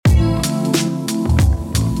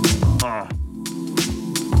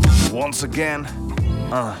once again.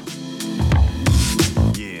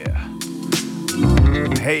 Yeah.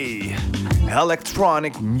 Hey,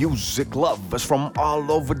 electronic music lovers from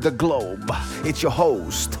all over the globe. It's your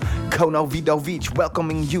host, Kono Vidovic,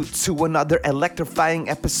 welcoming you to another electrifying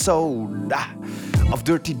episode of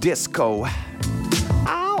Dirty Disco.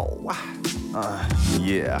 Ow!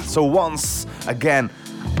 Yeah, so once again,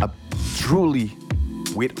 truly,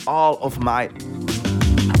 with all of my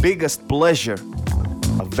biggest pleasure,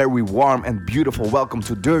 a very warm and beautiful welcome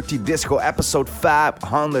to Dirty Disco episode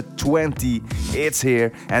 520. It's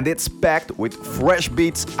here and it's packed with fresh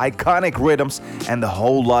beats, iconic rhythms, and a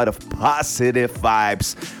whole lot of positive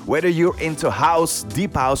vibes. Whether you're into house,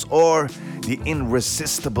 deep house, or the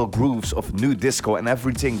irresistible grooves of new disco and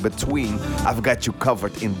everything between, I've got you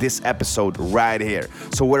covered in this episode right here.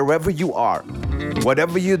 So wherever you are,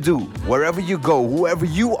 whatever you do, wherever you go, whoever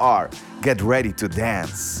you are, get ready to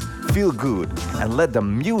dance, feel good, and let the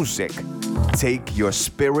music take your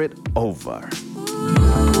spirit over.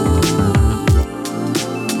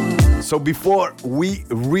 So before we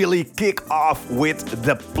really kick off with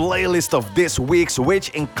the playlist of this week's, which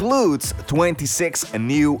includes 26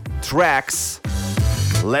 new tracks,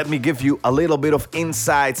 let me give you a little bit of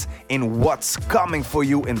insights in what's coming for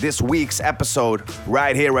you in this week's episode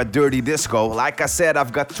right here at Dirty Disco. Like I said,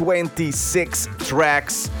 I've got 26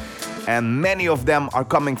 tracks, and many of them are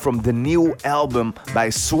coming from the new album by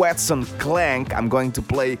Swetson Clank. I'm going to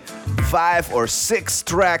play 5 or 6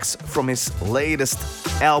 tracks from his latest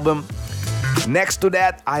album. Next to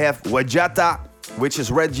that, I have Wajata, which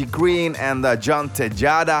is Reggie Green and John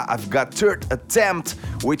Tejada. I've got Third Attempt,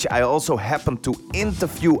 which I also happened to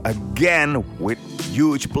interview again with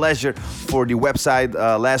huge pleasure for the website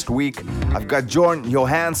last week. I've got Jorn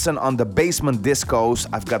Johansson on the Basement Discos.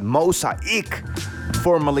 I've got Mosaic,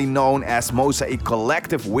 formerly known as Mosaic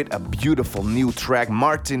Collective, with a beautiful new track.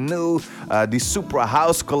 Martin New, the Supra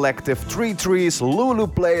House Collective, Three Trees, Lulu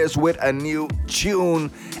Players with a new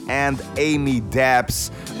tune, and Amy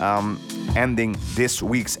Dabbs ending this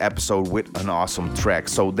week's episode with an awesome track.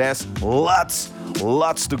 So there's lots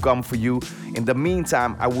to come for you. In the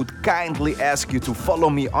meantime, I would kindly ask you to follow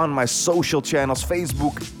me on my social channels,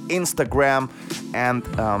 Facebook, Instagram, and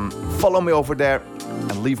follow me over there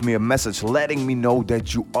and leave me a message letting me know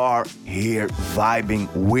that you are here vibing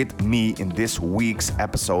with me in this week's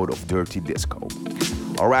episode of Dirty Disco.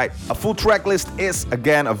 Alright, a full track list is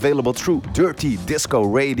again available through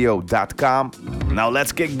dirtydiscoradio.com. Now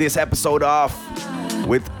let's kick this episode off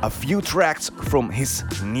with a few tracks from his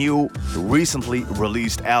new, recently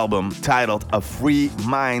released album titled A Free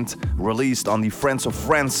Mind, released on the Friends of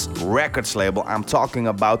Friends Records label. I'm talking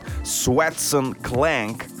about Swetson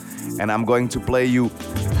Clank, and I'm going to play you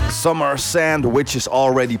Summer Sand, which is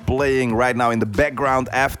already playing right now in the background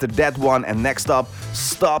after that one, and next up,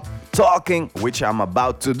 Stop Talking, which I'm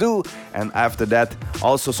about to do, and after that,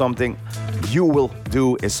 also something you will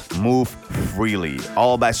do is Move Freely,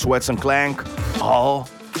 all by Swetson Clank, all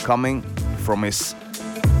coming from his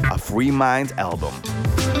A Free Mind album.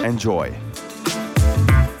 Enjoy.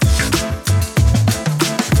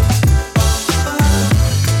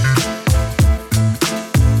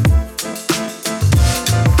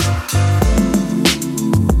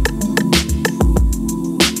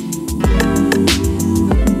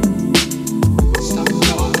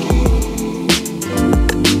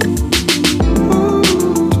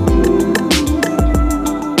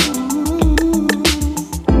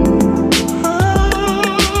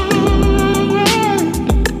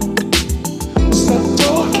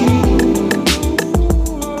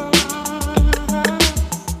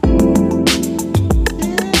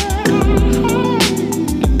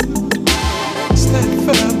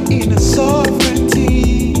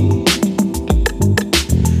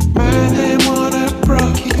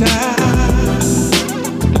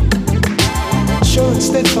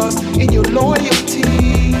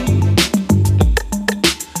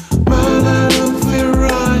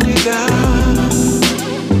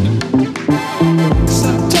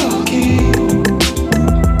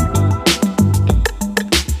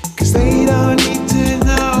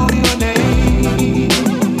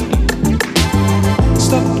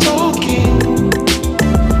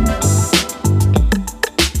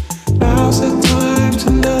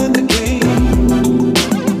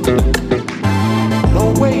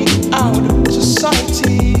 Out, so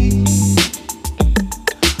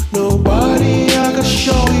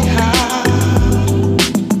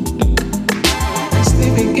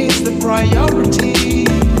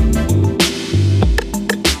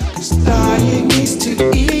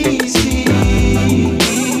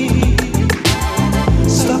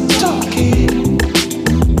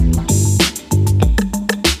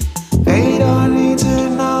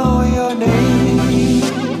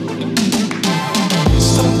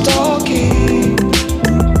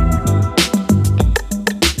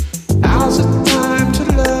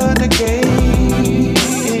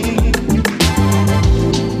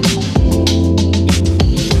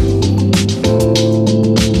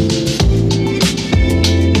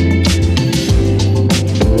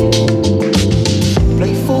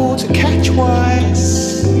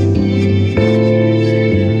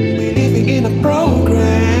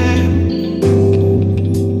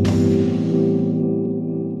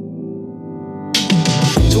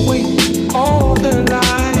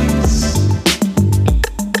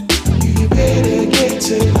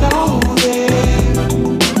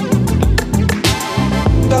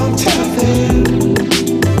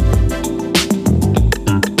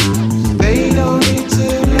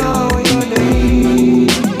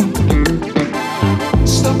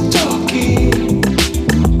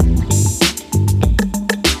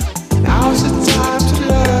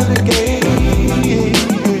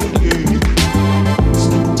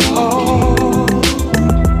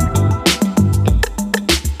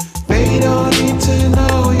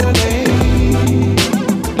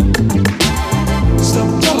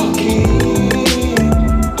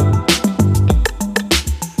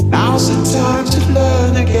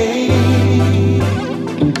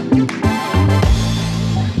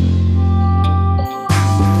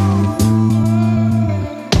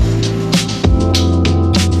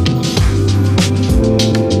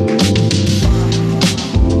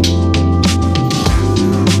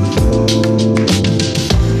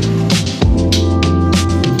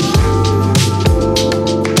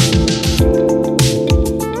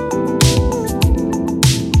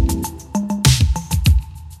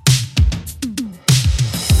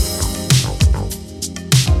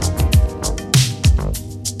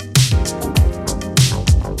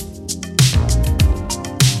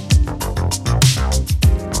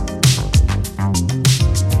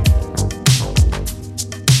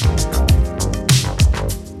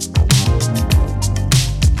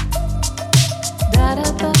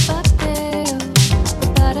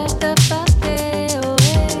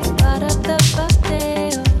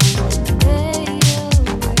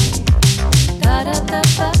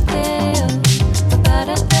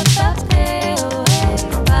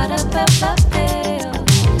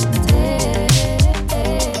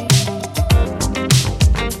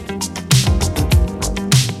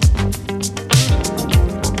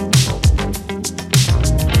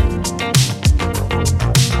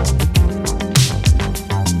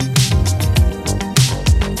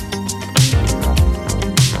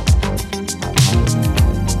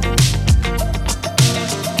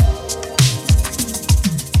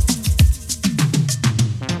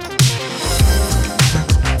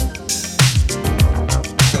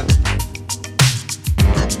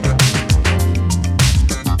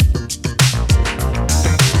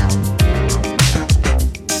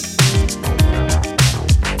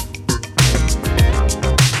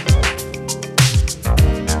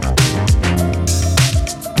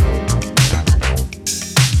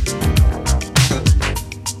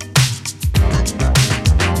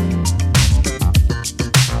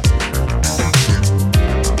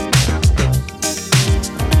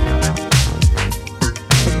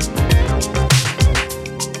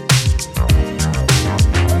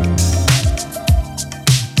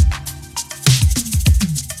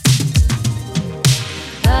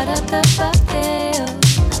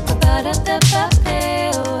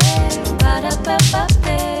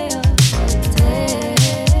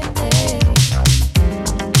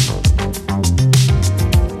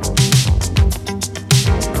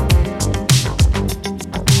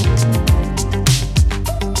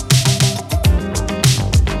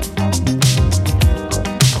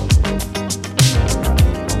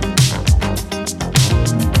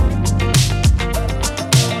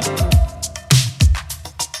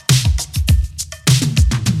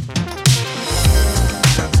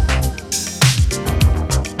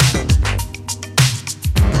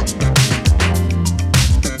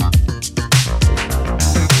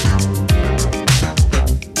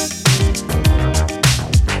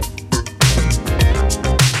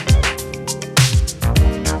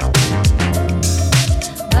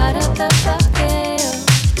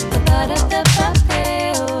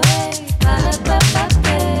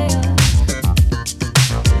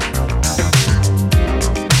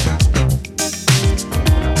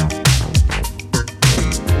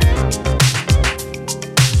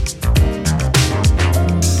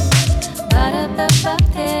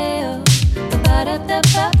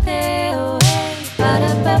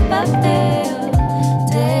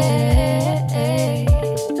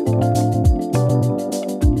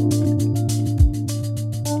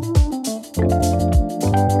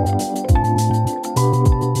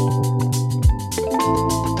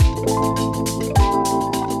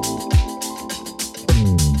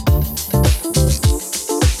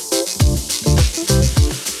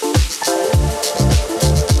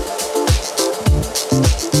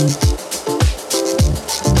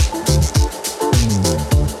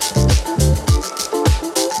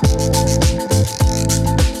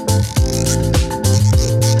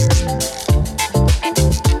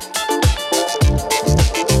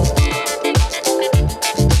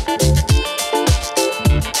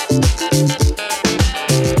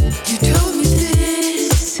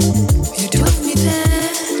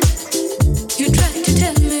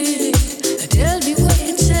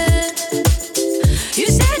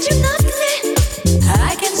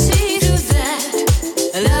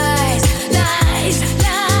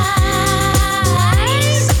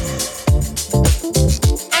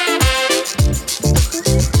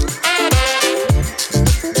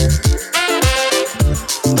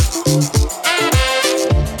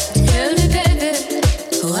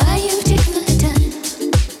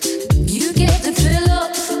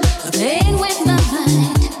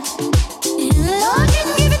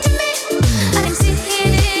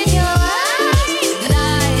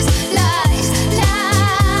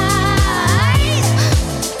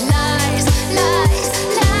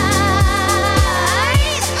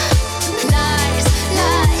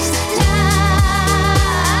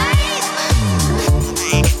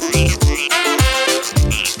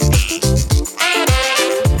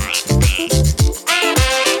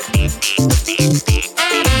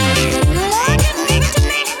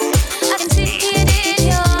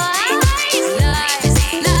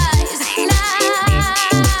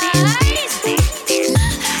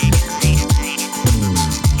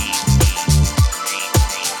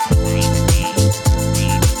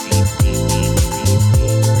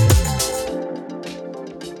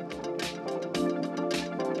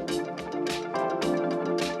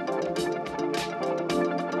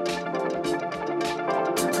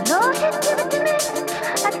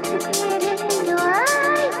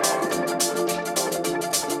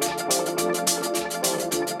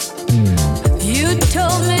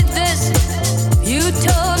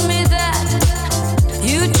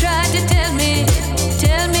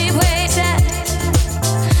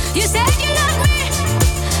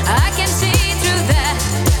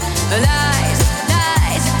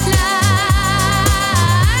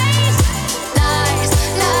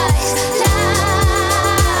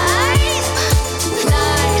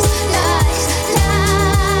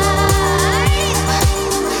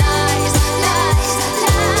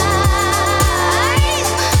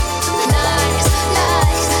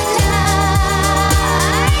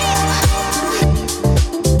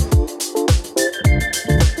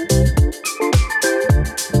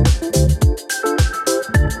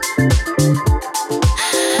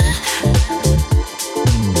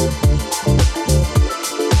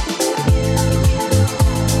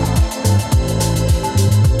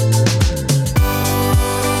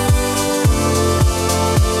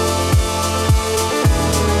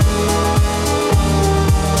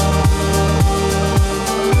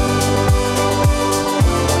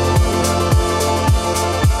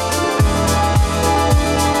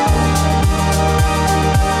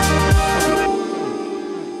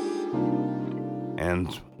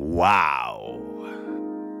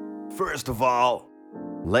first of all,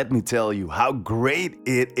 let me tell you how great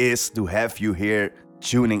it is to have you here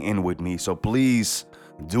tuning in with me. So please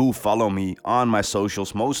do follow me on my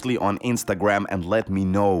socials, mostly on Instagram, and let me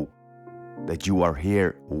know that you are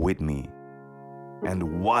here with me.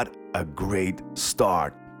 And what a great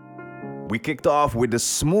start. We kicked off with the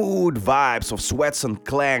smooth vibes of Sweats and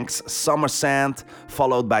Clank's Summer Sand,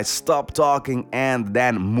 followed by Stop Talking and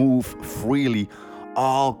then Move Freely,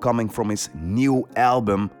 all coming from his new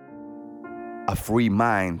album, A Free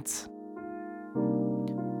Mind.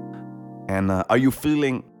 And are you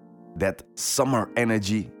feeling that summer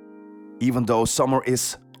energy? Even though summer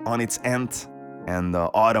is on its end and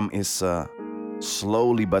autumn is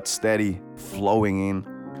slowly but steady flowing in,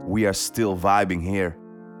 we are still vibing here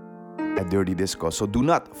at Dirty Disco. So do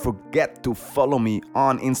not forget to follow me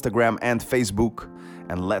on Instagram and Facebook,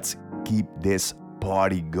 and let's keep this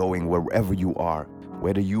party going wherever you are.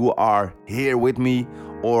 Whether you are here with me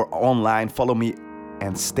or online, follow me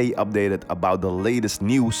and stay updated about the latest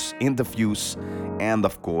news, interviews, and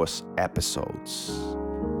of course, episodes.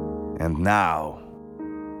 And now,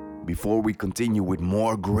 before we continue with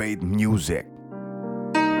more great music,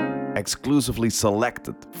 exclusively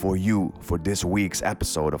selected for you for this week's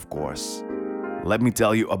episode, of course, let me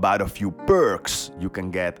tell you about a few perks you can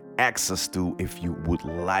get access to if you would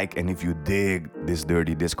like and if you dig this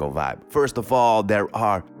Dirty Disco vibe. First of all, there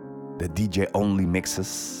are the DJ only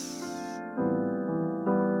mixes,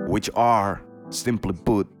 which are, simply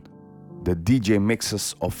put, the DJ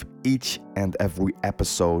mixes of each and every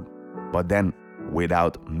episode, but then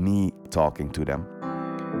without me talking to them.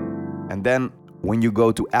 And then when you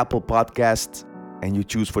go to Apple Podcasts and you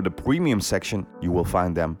choose for the premium section, you will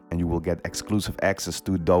find them and you will get exclusive access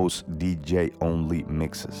to those DJ only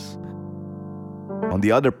mixes. On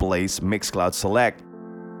the other place, Mixcloud Select,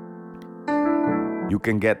 you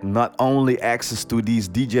can get not only access to these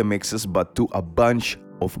DJ mixes, but to a bunch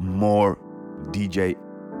of more DJ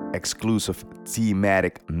exclusive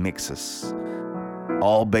thematic mixes,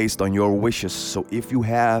 all based on your wishes. So if you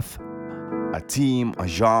have a theme, a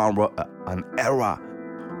genre, an era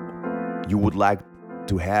you would like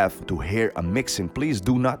to have to hear a mix in, please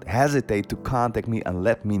do not hesitate to contact me and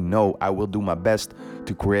let me know. I will do my best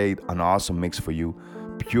to create an awesome mix for you,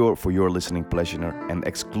 pure for your listening pleasure and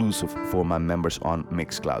exclusive for my members on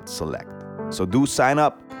Mixcloud Select. So do sign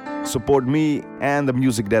up, support me and the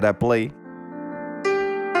music that I play,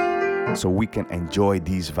 so we can enjoy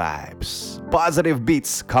these vibes. Positive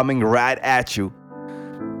beats coming right at you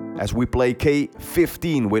as we play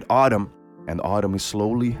K15 with Autumn, and Autumn is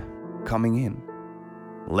slowly coming in.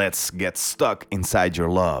 Let's get stuck inside your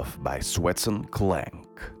love by Sweats and Clank.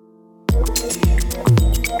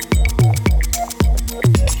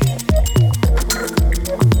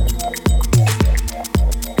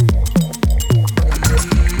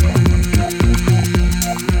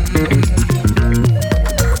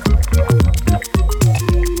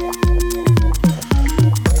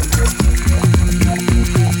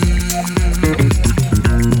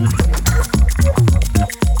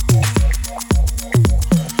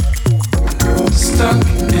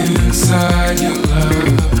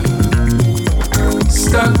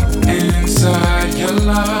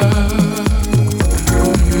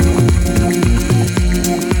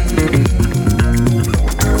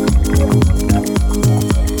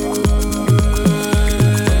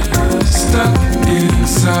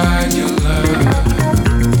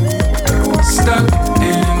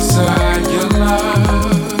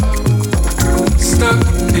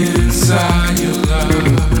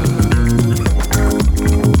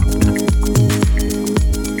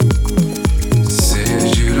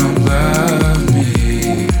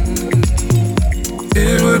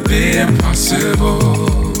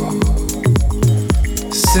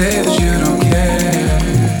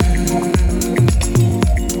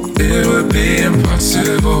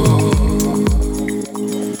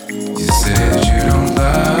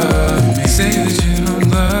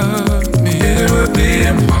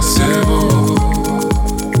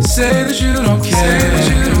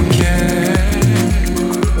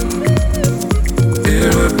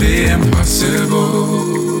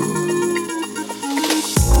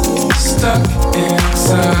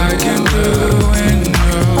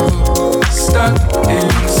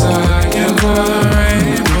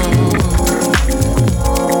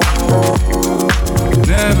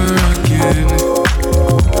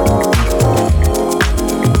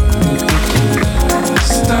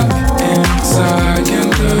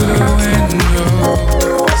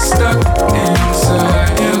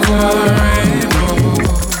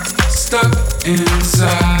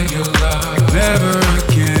 Inside your love, never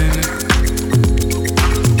again.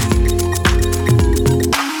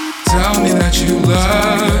 that you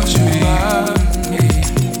love me.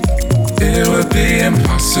 It would be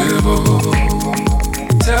impossible.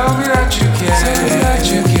 Tell me that you can. Tell me that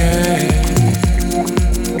you can.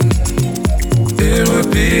 It would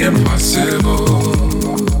be impossible.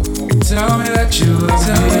 Tell me that you love me.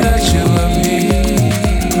 Tell me that you love me.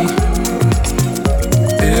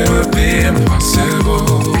 It would be impossible.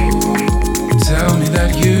 Tell me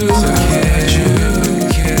that you care.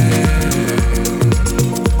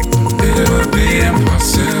 It would be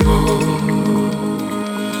impossible.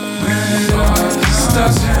 When it all gets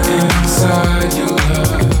stuck inside your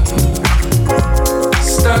love.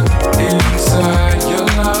 Stuck inside your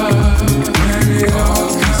love. When it all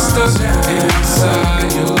gets stuck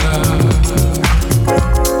inside your love.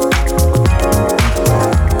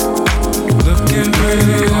 Looking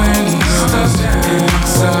pretty when you're stuck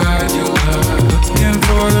inside your love. Looking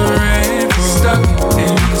for the rainbow. Stuck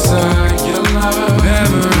inside your love.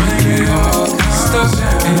 Never really all stuck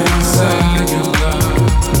inside your love.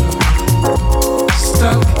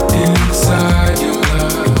 Stuck inside your love.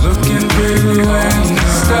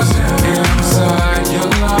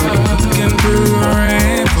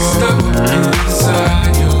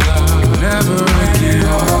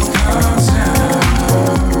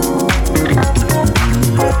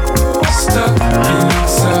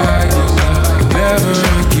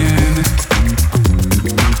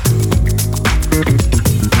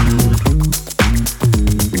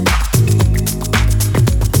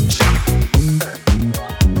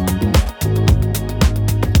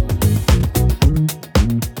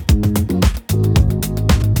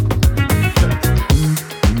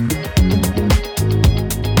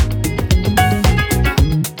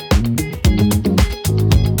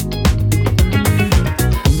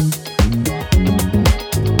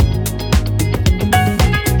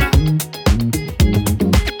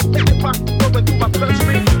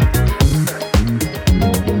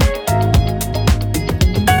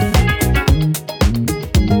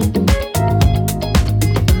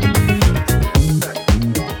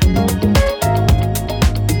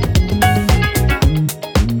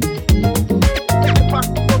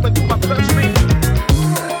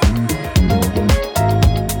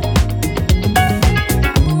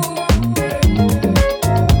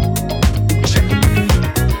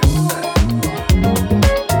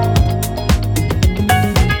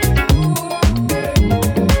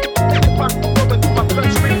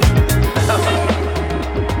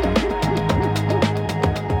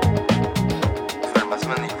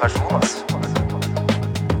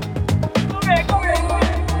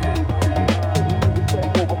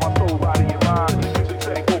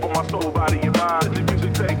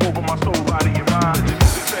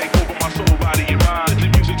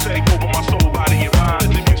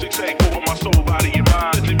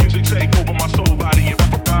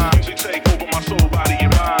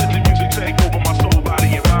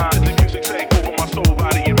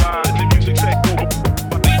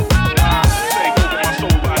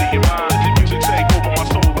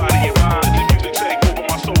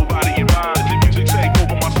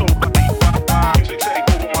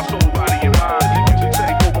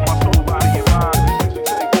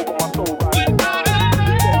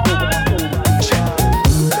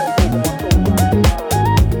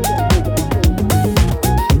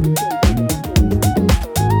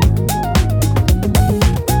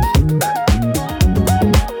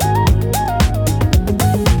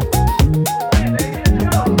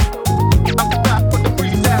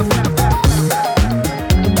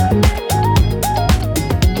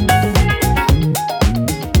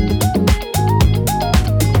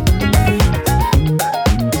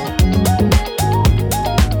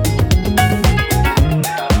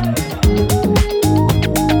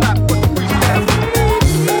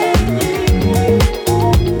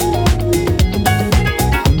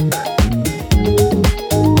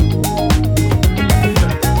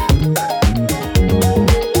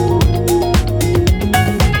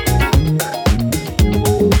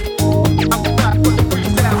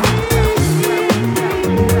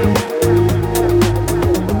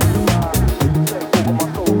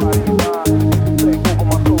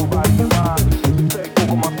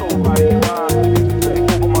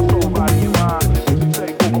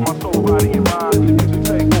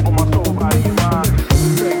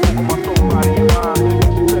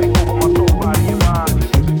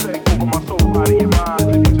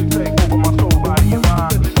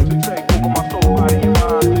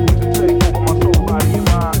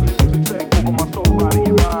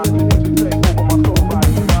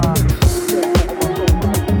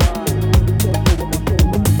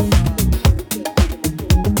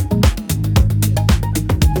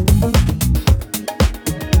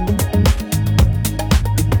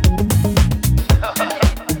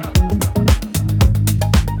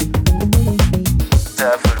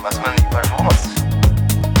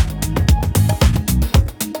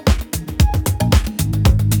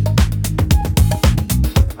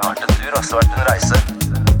 også vært en reise.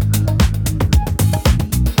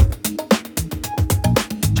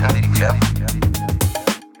 En virkelighet.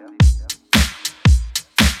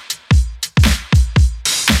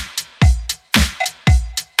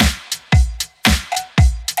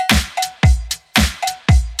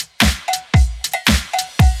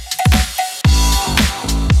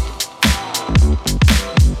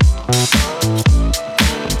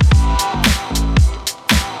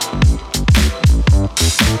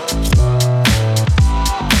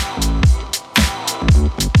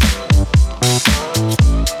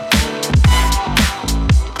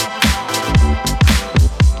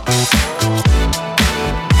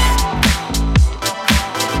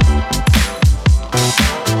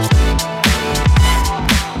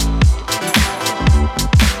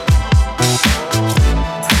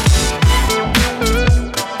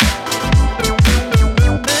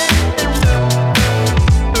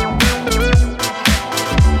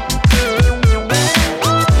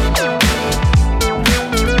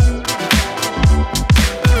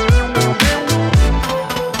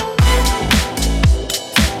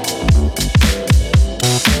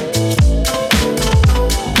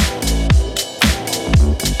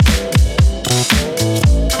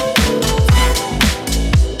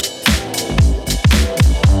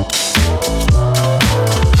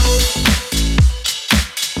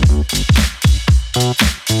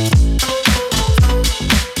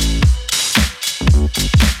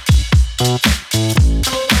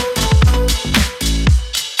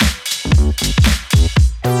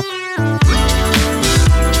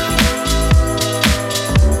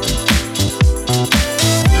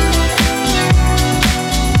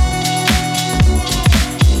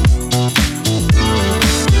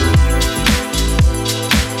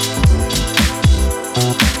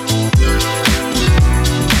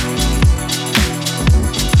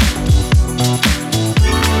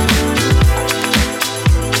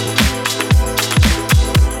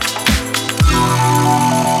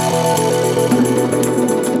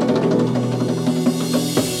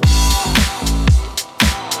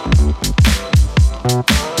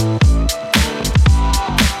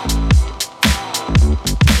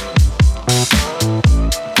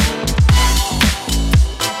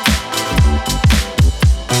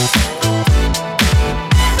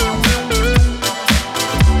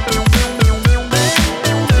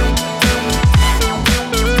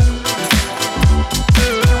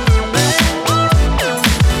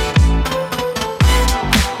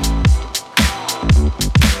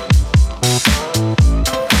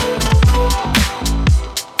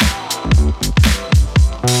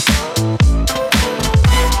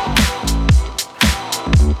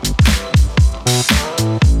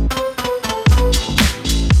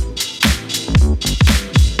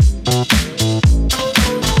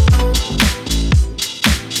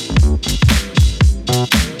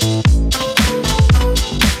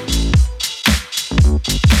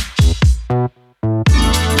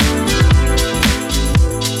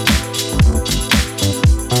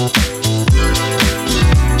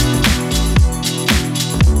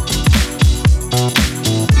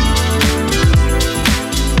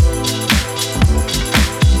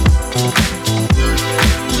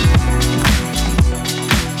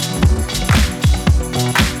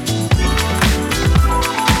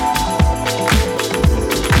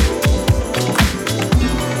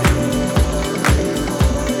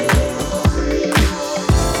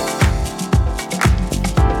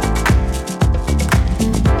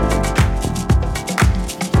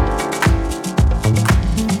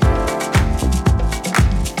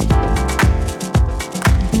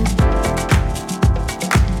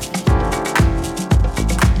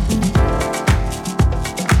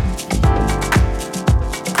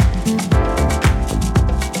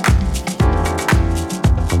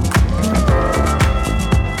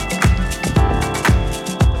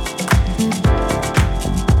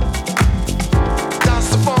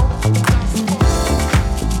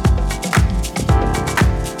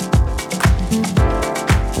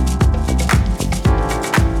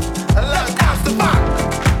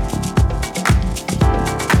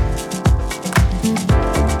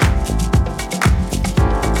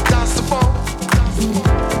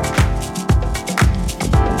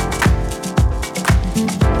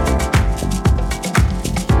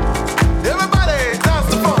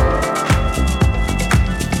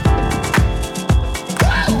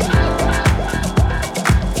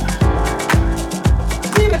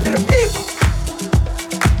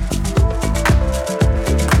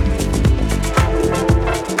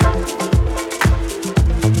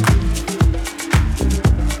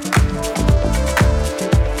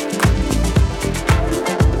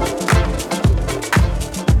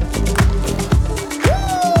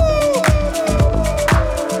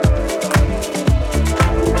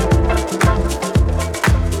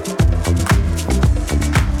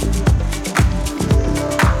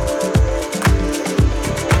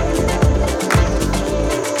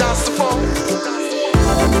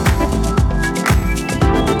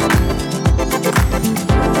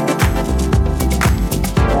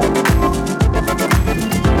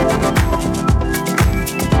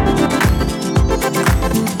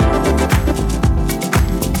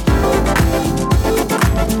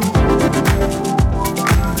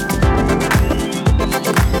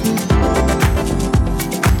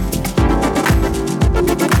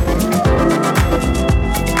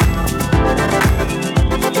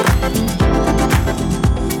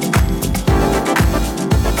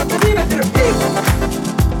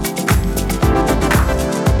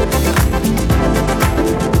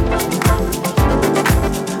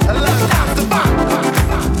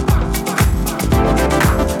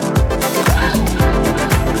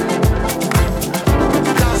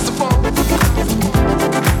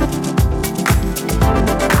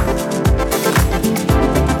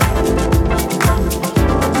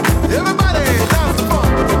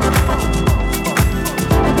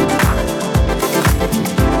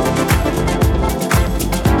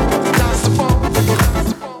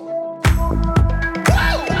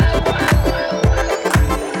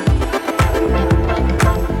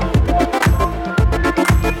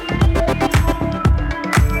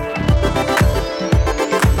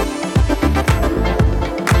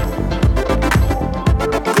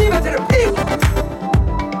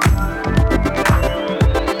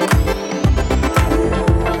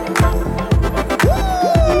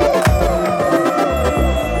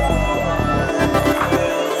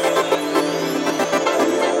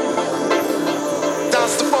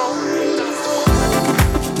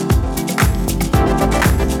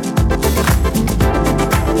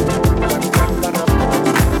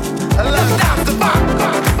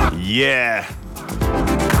 Yeah.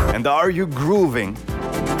 And are you grooving?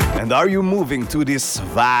 And are you moving to these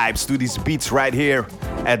vibes, to these beats right here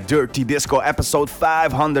at Dirty Disco episode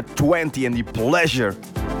 520? And the pleasure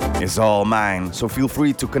is all mine. So feel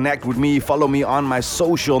free to connect with me, follow me on my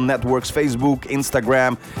social networks, Facebook,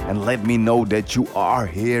 Instagram, and let me know that you are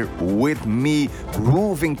here with me,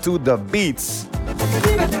 grooving to the beats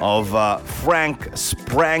of Frank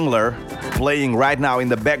Sprangler, playing right now in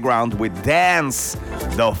the background with Dance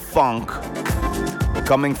the Funk,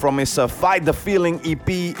 coming from his Fight the Feeling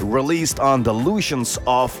EP released on Delusions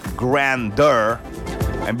of Grandeur.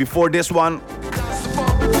 And before this one,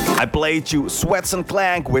 I played you Sweats and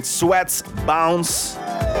Clank with Sweats Bounce,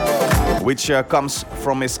 which comes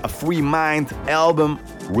from his Free Mind album,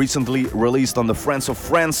 recently released on the Friends of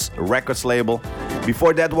Friends records label.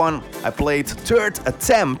 Before that one, I played Third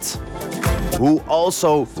Attempt, who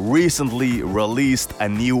also recently released a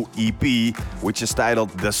new EP, which is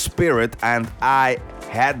titled The Spirit, and I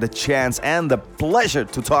had the chance and the pleasure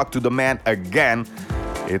to talk to the man again.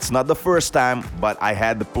 It's not the first time, but I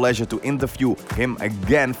had the pleasure to interview him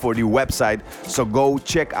again for the website. So go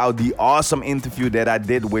check out the awesome interview that I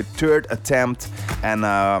did with Third Attempt. And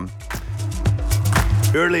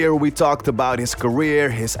earlier we talked about his career,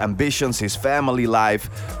 his ambitions, his family life.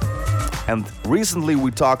 And recently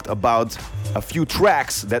we talked about a few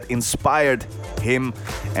tracks that inspired him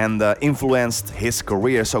and influenced his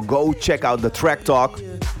career. So go check out the track talk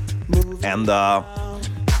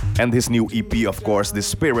and his new EP, of course, The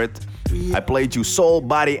Spirit. I played you Soul,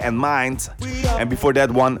 Body and Mind, and before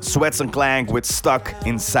that one, Sweats and Clank with Stuck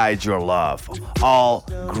Inside Your Love. All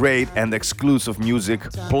great and exclusive music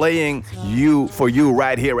playing for you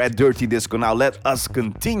right here at Dirty Disco. Now let us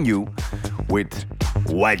continue with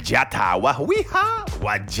Wajata. Wawiha,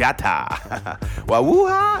 Wajata.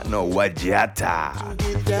 Wawuha, no,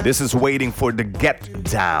 Wajata. This is Waiting for the Get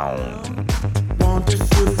Down. Want to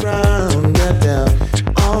sit round, get down.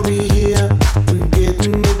 I'll be here, we're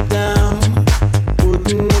getting it down,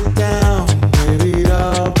 putting it down, where it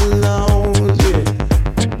all belongs, yeah.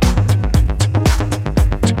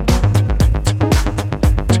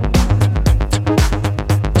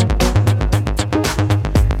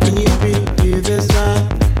 Can you be here this night?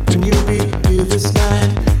 Can you be here this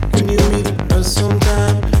night? Can you meet us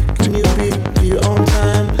sometime? Can you be here on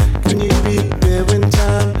time? Can you be there in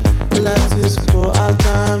time? Life is for our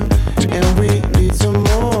time, and we need some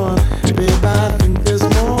more. Babe, I think there's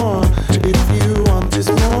more. If you want this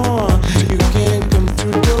more, you can come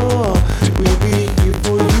through door. We'll be here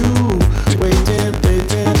for you, waiting,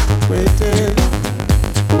 waiting, waiting,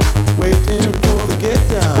 waiting for the get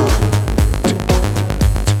down.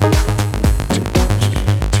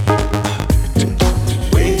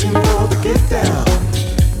 Waiting for the get down.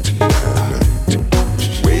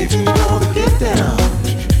 Waiting for the get down.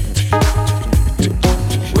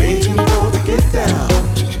 Waiting for the get down.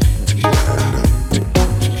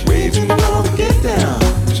 Waiting for the get down.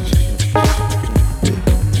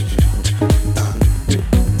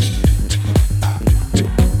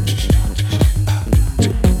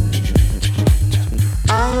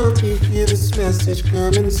 I hope you hear this message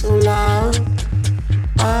coming so loud.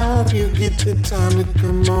 I hope you get the time to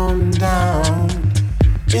come on down.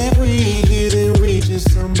 If we hit it, reaches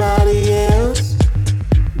somebody else.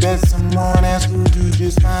 That someone else will do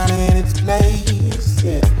just fine in its place.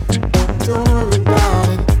 Yeah. Don't worry about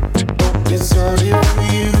it. It's all here for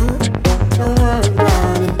you. Don't worry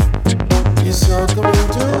about it. It's all coming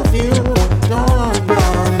to view. Don't worry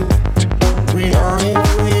about it. We are here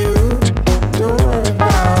for you. Don't worry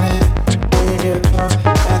about it. When you come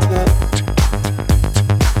at that,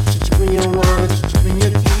 should you bring your wallet? Should you bring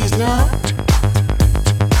your keys now?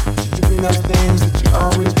 Should you bring those things that you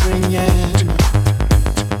always bring in?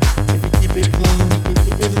 Keep it clean, you can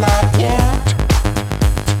keep it light, yeah.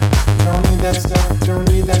 Don't need that stuff, don't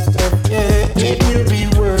need that stuff, yeah. If you be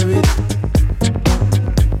worried,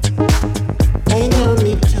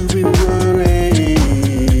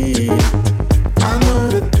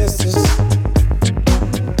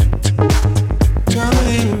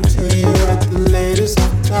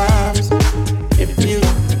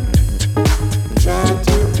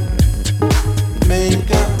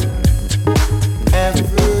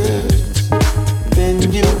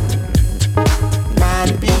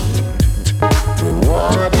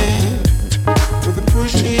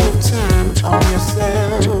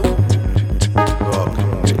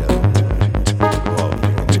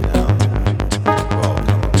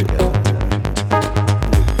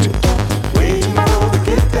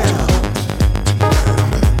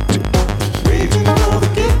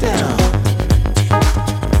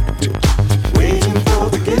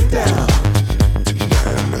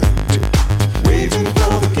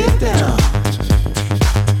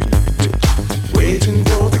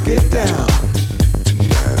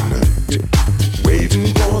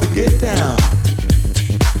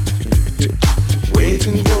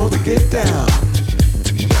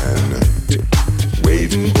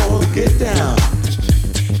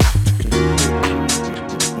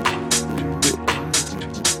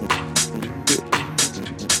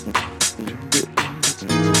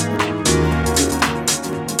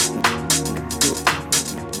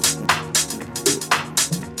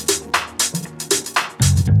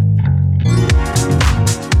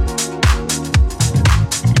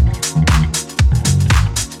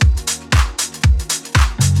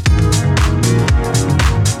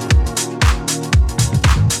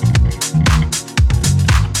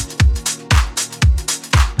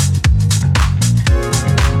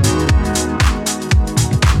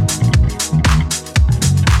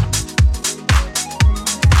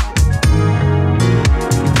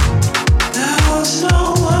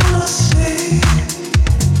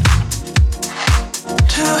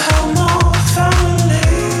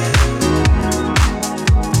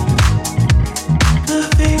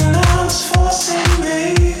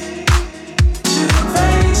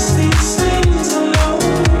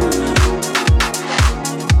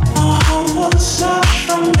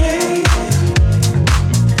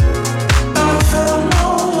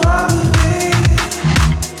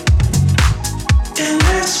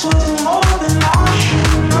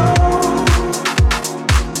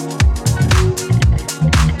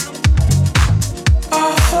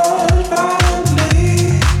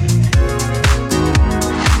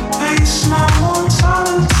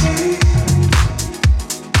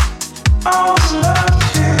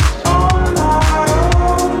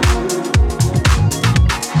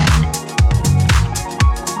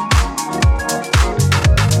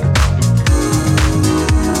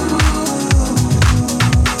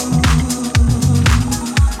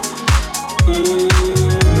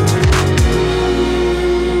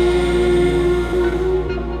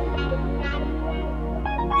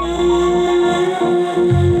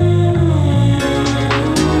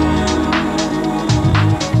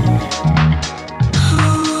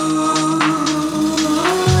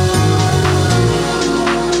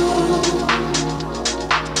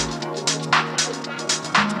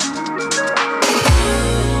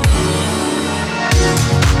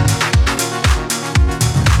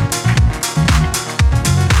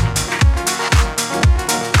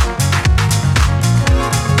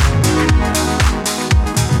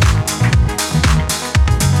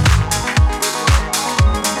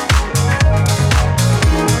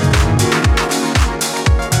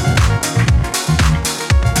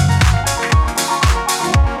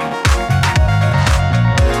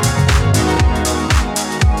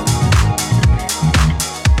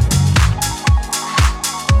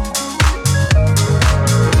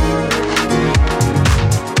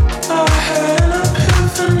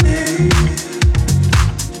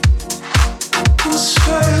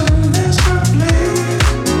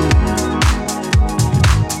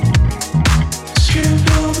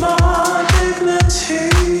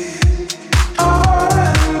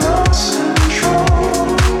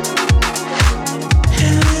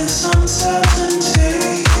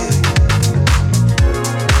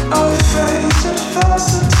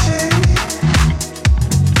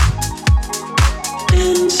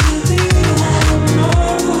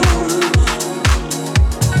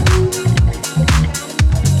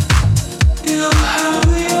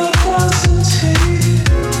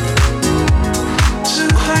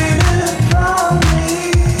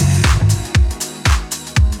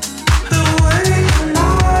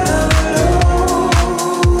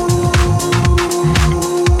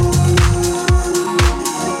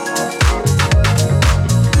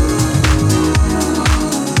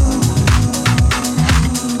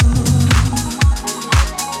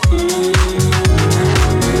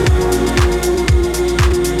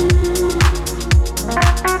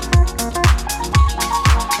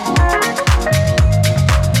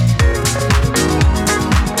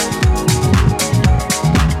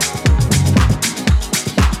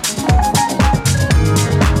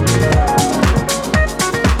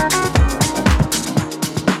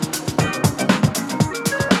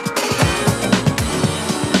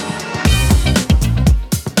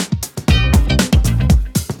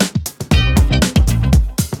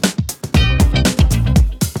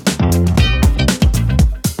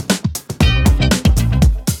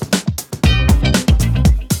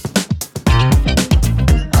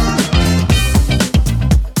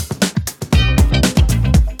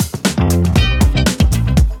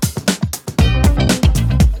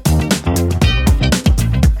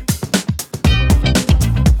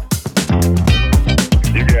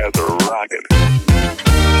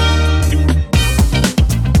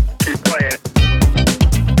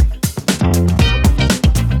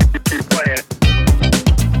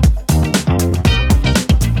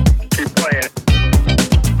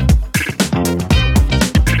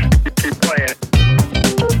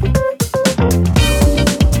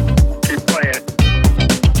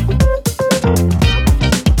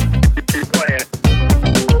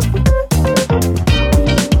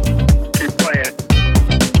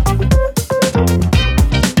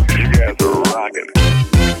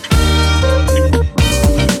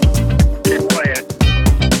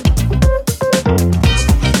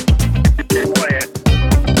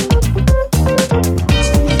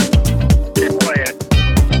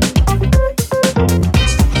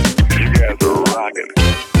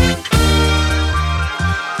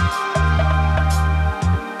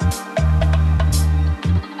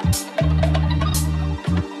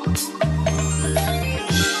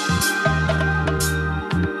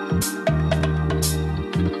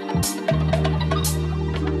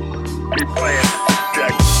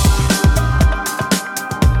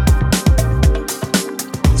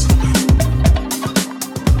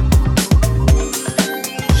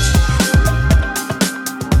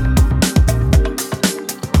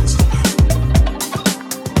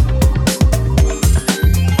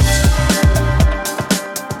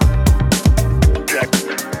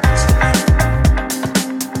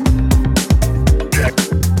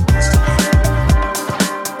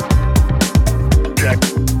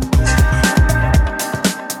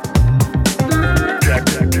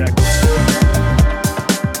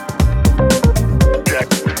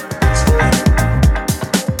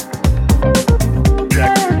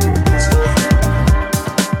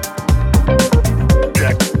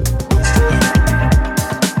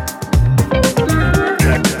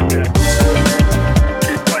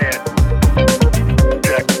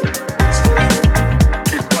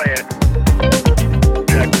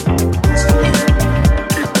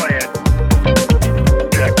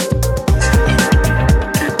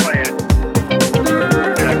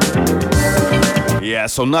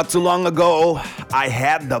 So not too long ago, I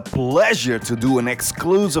had the pleasure to do an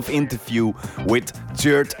exclusive interview with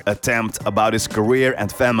Third Attempt about his career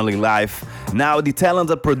and family life. Now the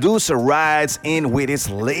talented producer rides in with his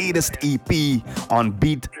latest EP on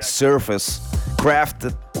Beat Surface,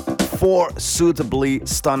 crafted 4 suitably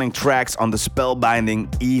stunning tracks on the spellbinding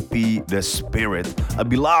EP The Spirit, a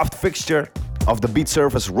beloved fixture of the Beat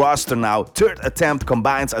Surface roster now. Third Attempt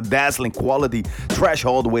combines a dazzling quality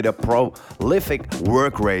threshold with a prolific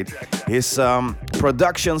work rate. His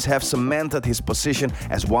productions have cemented his position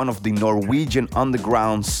as one of the Norwegian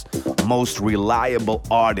underground's most reliable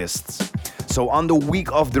artists. So on the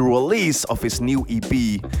week of the release of his new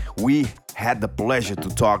EP, we had the pleasure to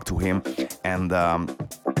talk to him, and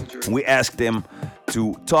we asked him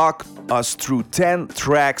to talk us through 10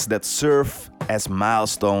 tracks that serve as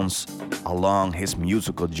milestones along his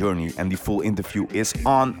musical journey. And the full interview is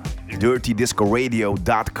on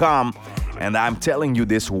dirtydiscoradio.com. And I'm telling you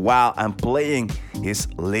this while I'm playing his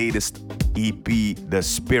latest EP, The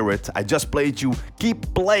Spirit. I just played you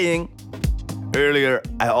Keep Playing. Earlier,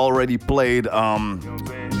 I already played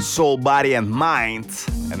Soul, Body and Mind.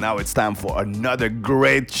 And now it's time for another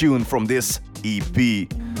great tune from this EP,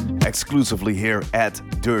 exclusively here at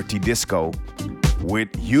Dirty Disco.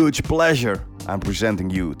 With huge pleasure, I'm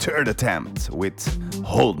presenting you Third Attempt with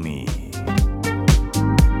Hold Me.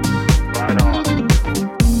 Right on.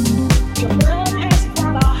 Your love has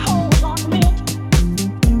got a hold on me.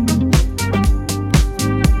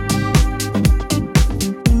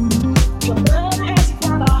 Your love has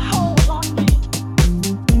got a hold on me.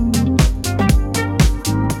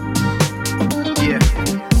 Yeah.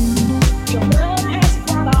 Your love has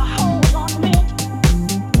got a hold on me.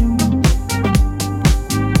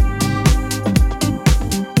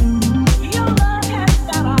 Your love has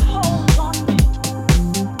got a hold on me.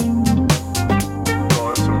 Oh,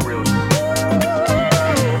 it's some real shit.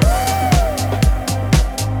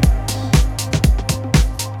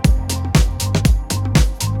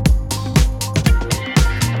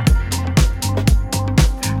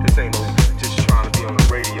 This ain't no just trying to be on the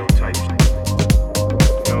radio type shit.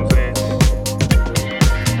 You know what I'm saying?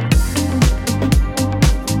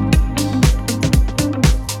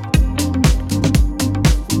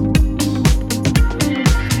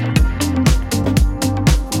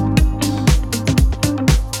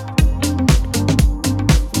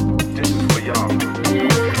 This is for y'all. You know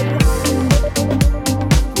what I'm saying?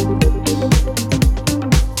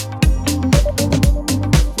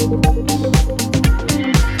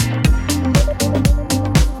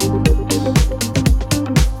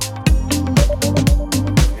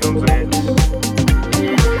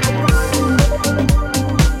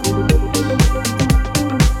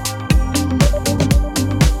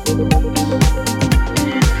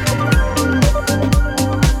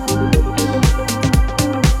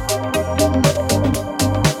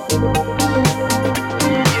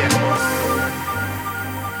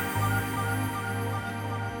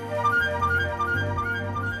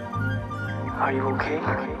 Are you okay? You know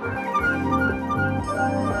what I'm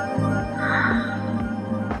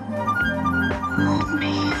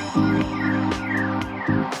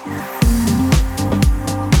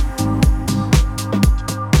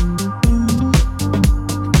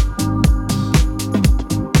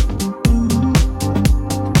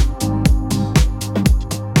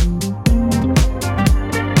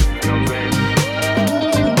saying?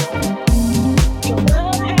 Your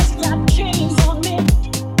love has got chains on me.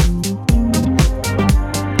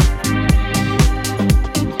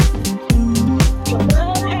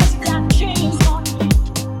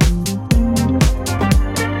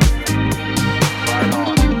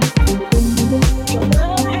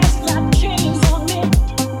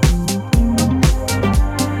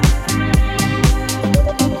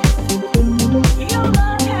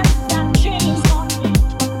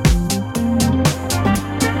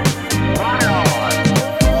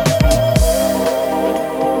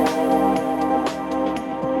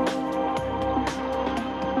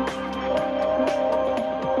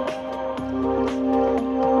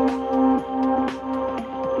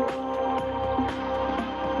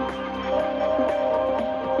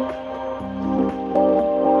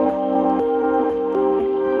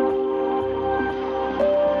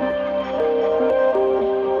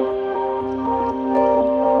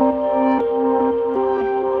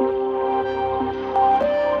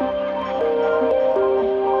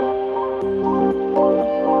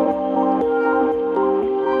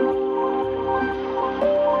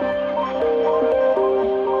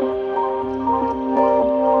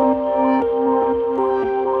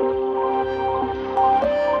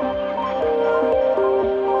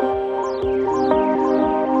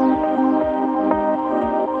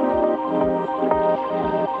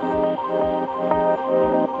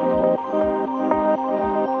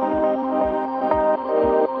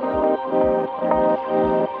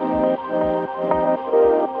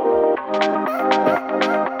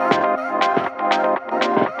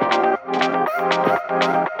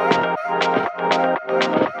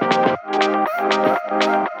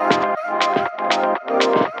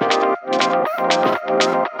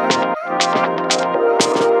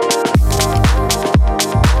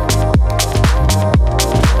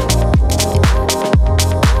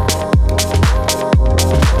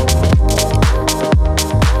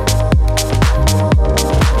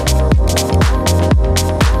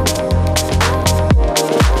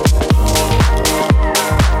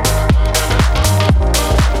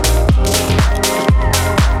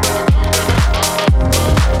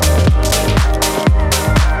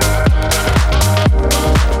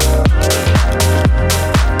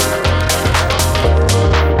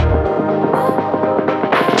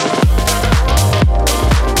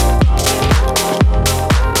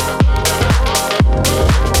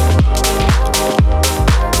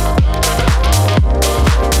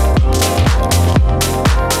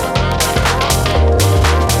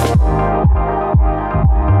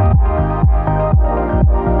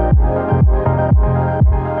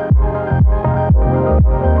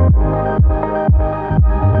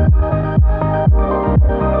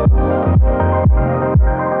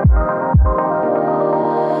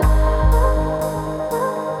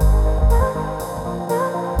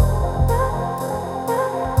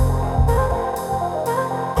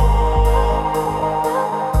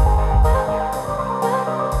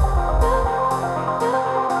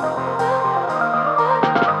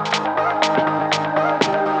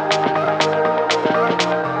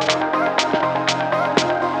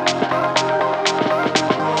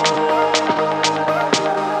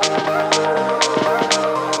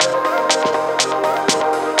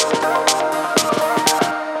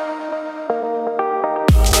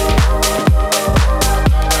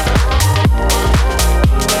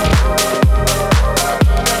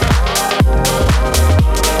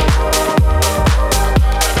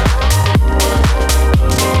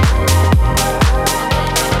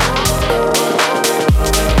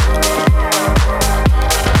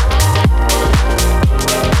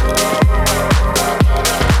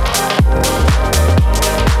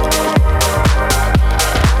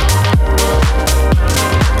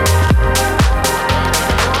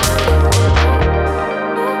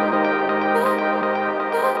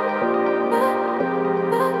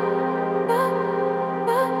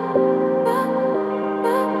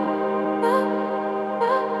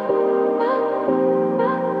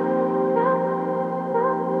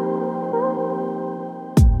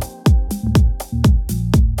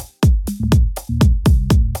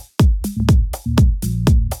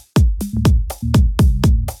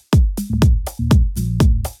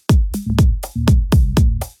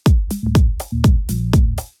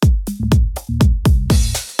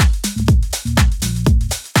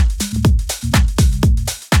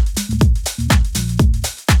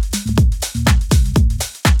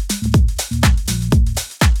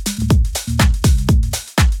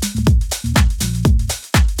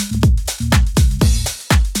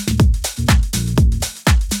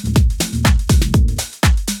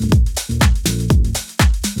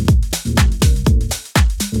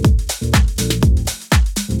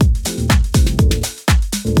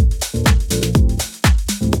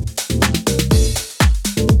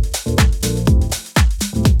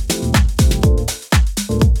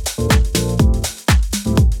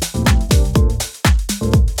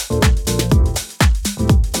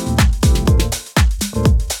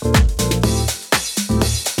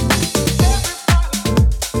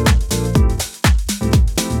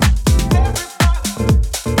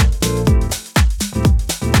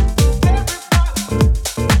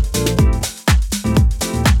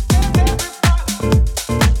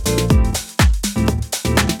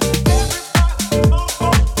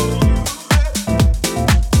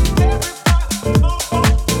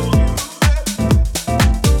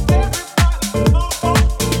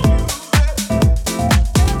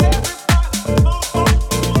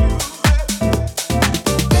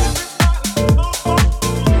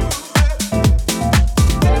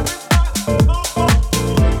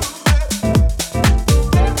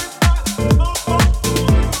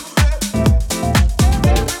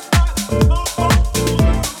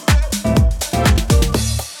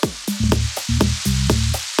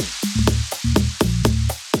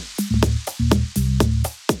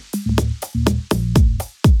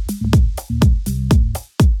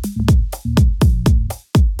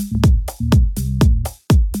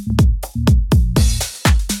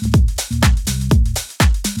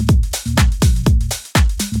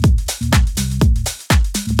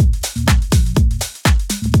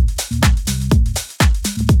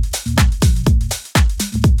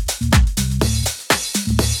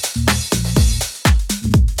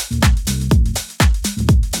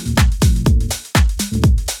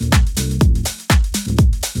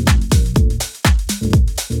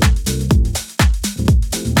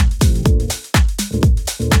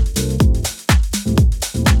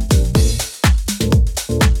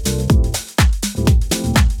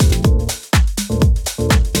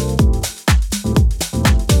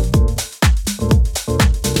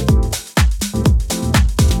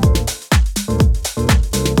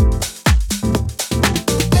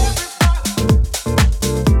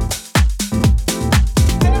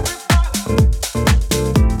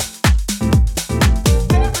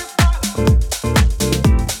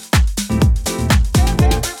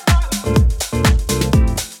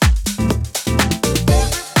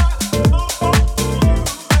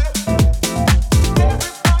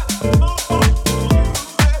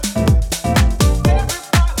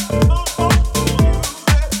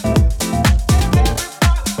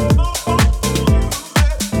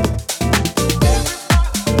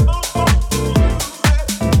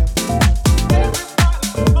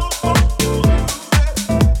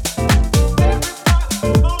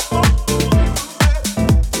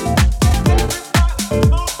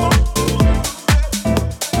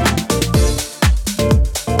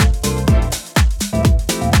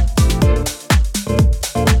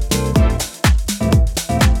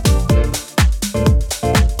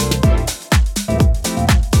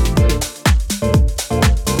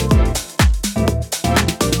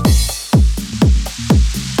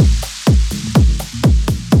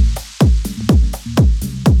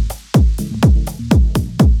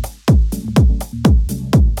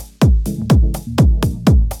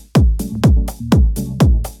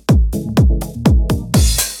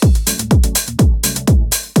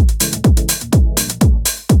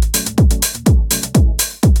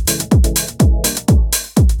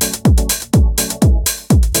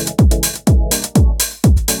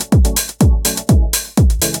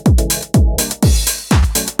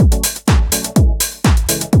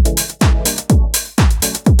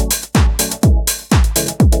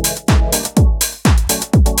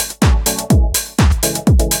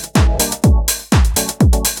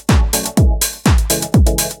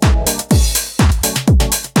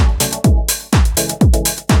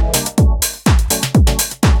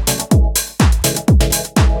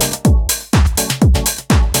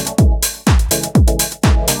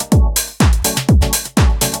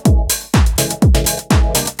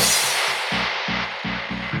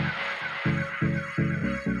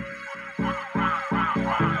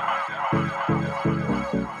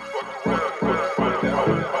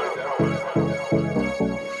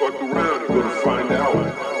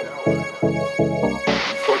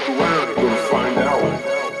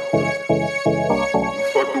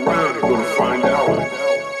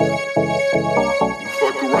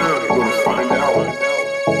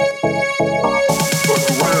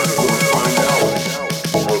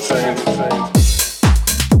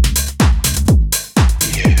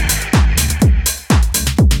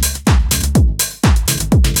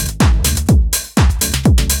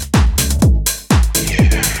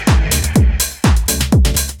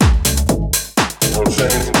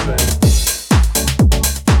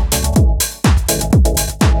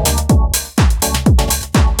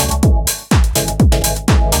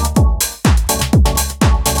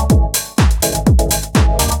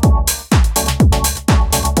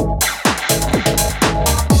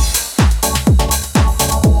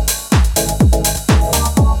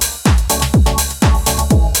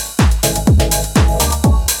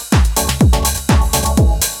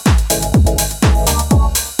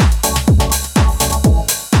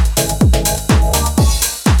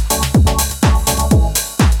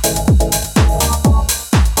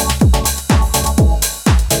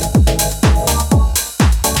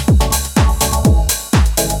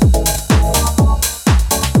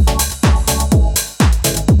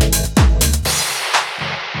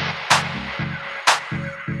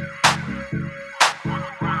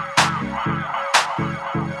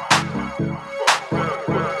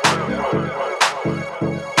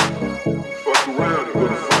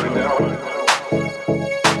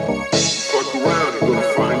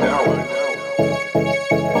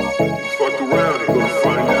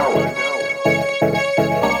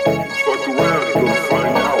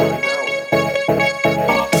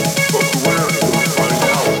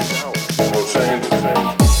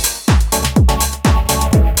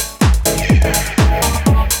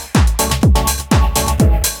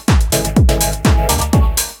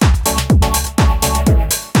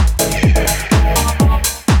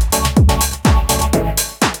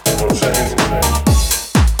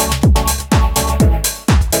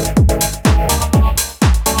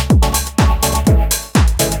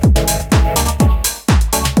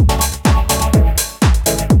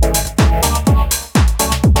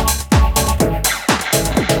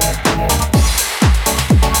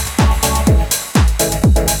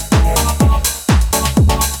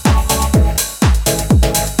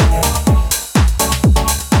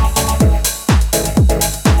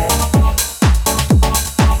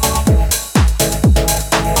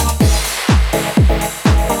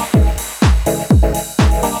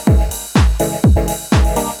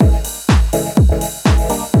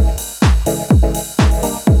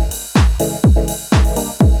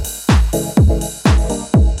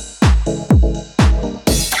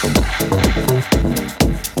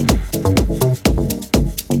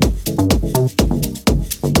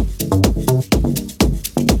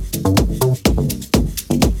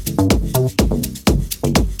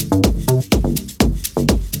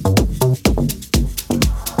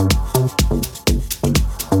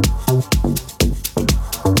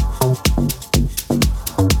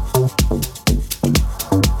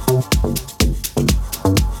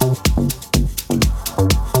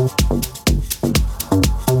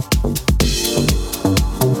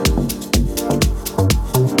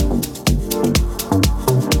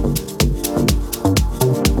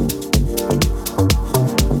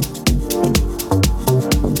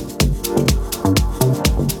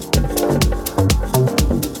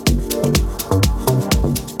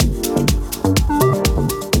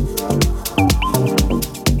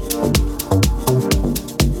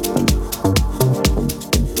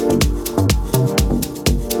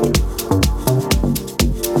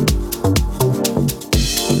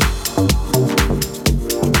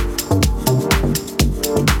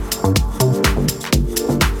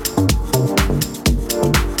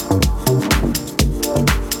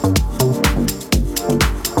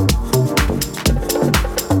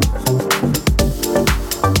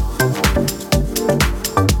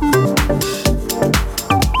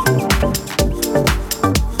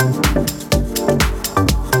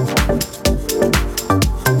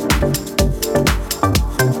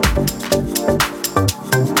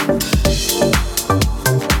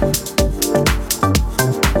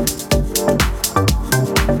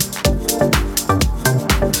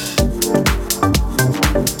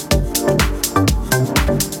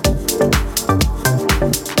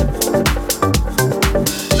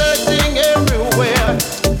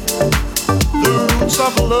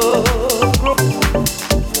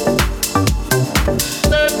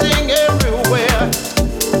 everywhere.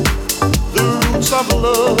 The roots of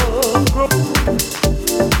love grow.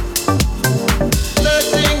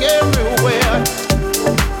 Searching everywhere.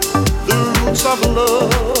 The roots of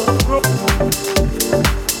love grow.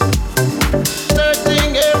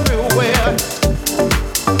 Searching everywhere.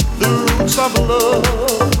 The roots of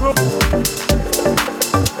love grow.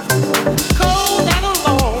 Cold and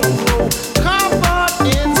alone, no comfort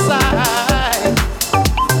inside.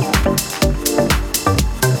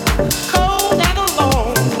 Cold and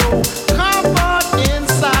alone, no comfort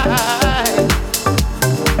inside.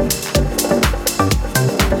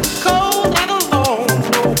 Cold and alone,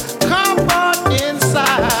 no comfort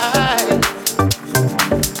inside.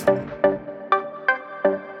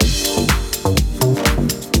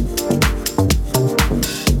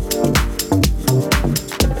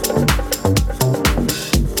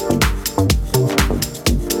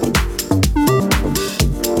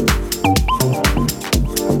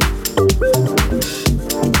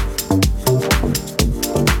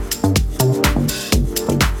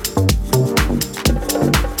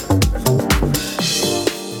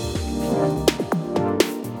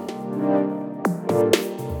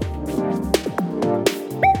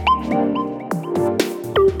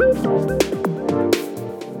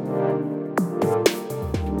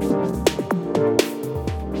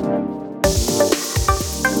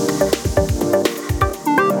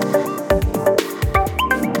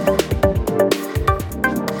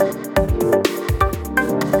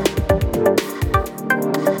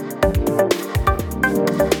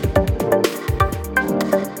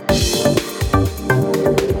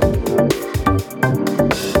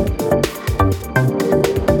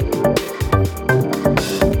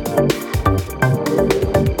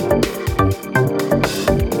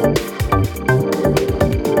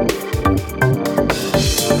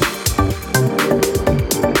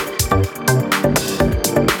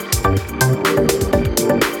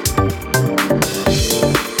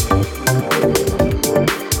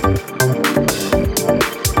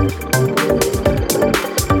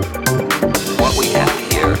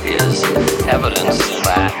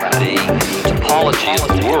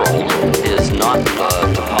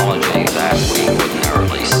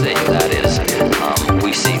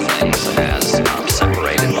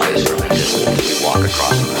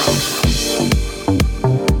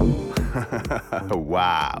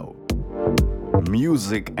 Wow.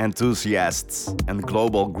 Music enthusiasts and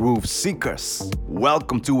global groove seekers,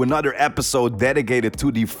 welcome to another episode dedicated to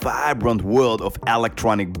the vibrant world of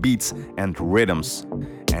electronic beats and rhythms.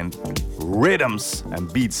 And rhythms and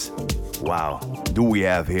beats, wow, do we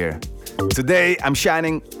have here. Today I'm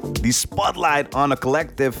shining the spotlight on a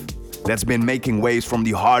collective that's been making waves from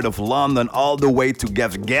the heart of London all the way to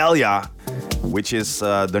Gavgalia, which is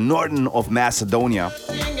the northern of Macedonia,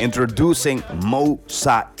 introducing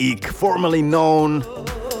Mosaic, formerly known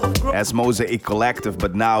as Mosaic Collective,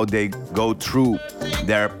 but now they go through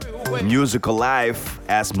their musical life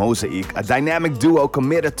as Mosaic, a dynamic duo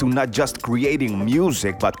committed to not just creating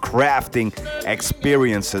music but crafting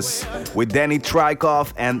experiences. With Danny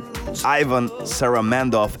Trykov and Ivan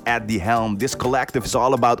Saramandov at the helm, this collective is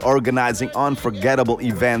all about organizing unforgettable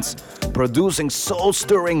events, producing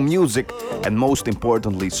soul-stirring music, and most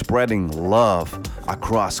importantly, spreading love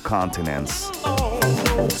across continents.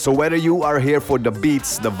 So whether you are here for the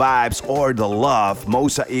beats, the vibes, or the love,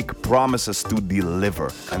 Mosaic promises to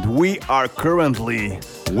deliver. And we are currently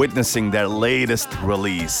witnessing their latest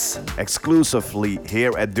release, exclusively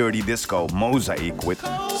here at Dirty Disco, Mosaic with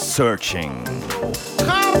Searching.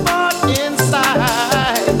 Comfort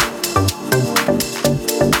inside.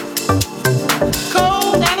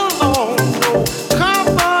 Cold and alone, no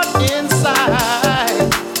comfort inside.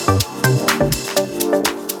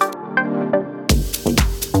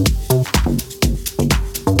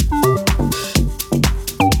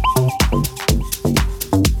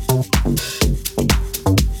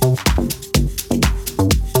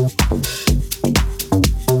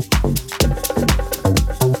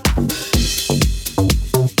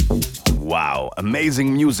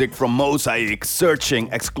 Amazing music from Mosaic, Searching,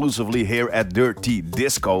 exclusively here at Dirty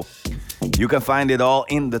Disco. You can find it all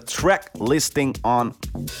in the track listing on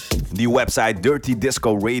the website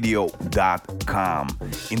dirtydiscoradio.com.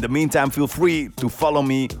 In the meantime, feel free to follow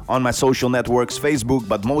me on my social networks, Facebook,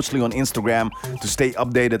 but mostly on Instagram, to stay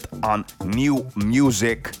updated on new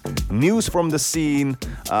music, news from the scene,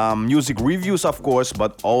 music reviews, of course,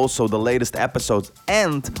 but also the latest episodes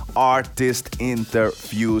and artist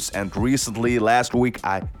interviews. And recently, last week,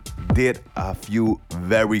 I did a few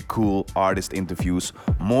very cool artist interviews.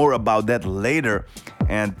 More about that later.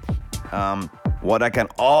 And What I can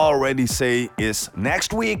already say is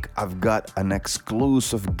next week I've got an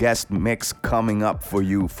exclusive guest mix coming up for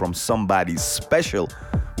you from somebody special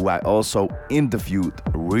who I also interviewed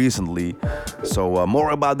recently. So more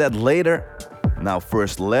about that later. Now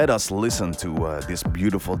first let us listen to this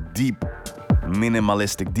beautiful deep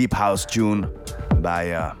minimalistic deep house tune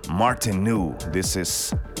by Martin New. This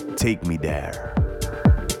is Take Me There.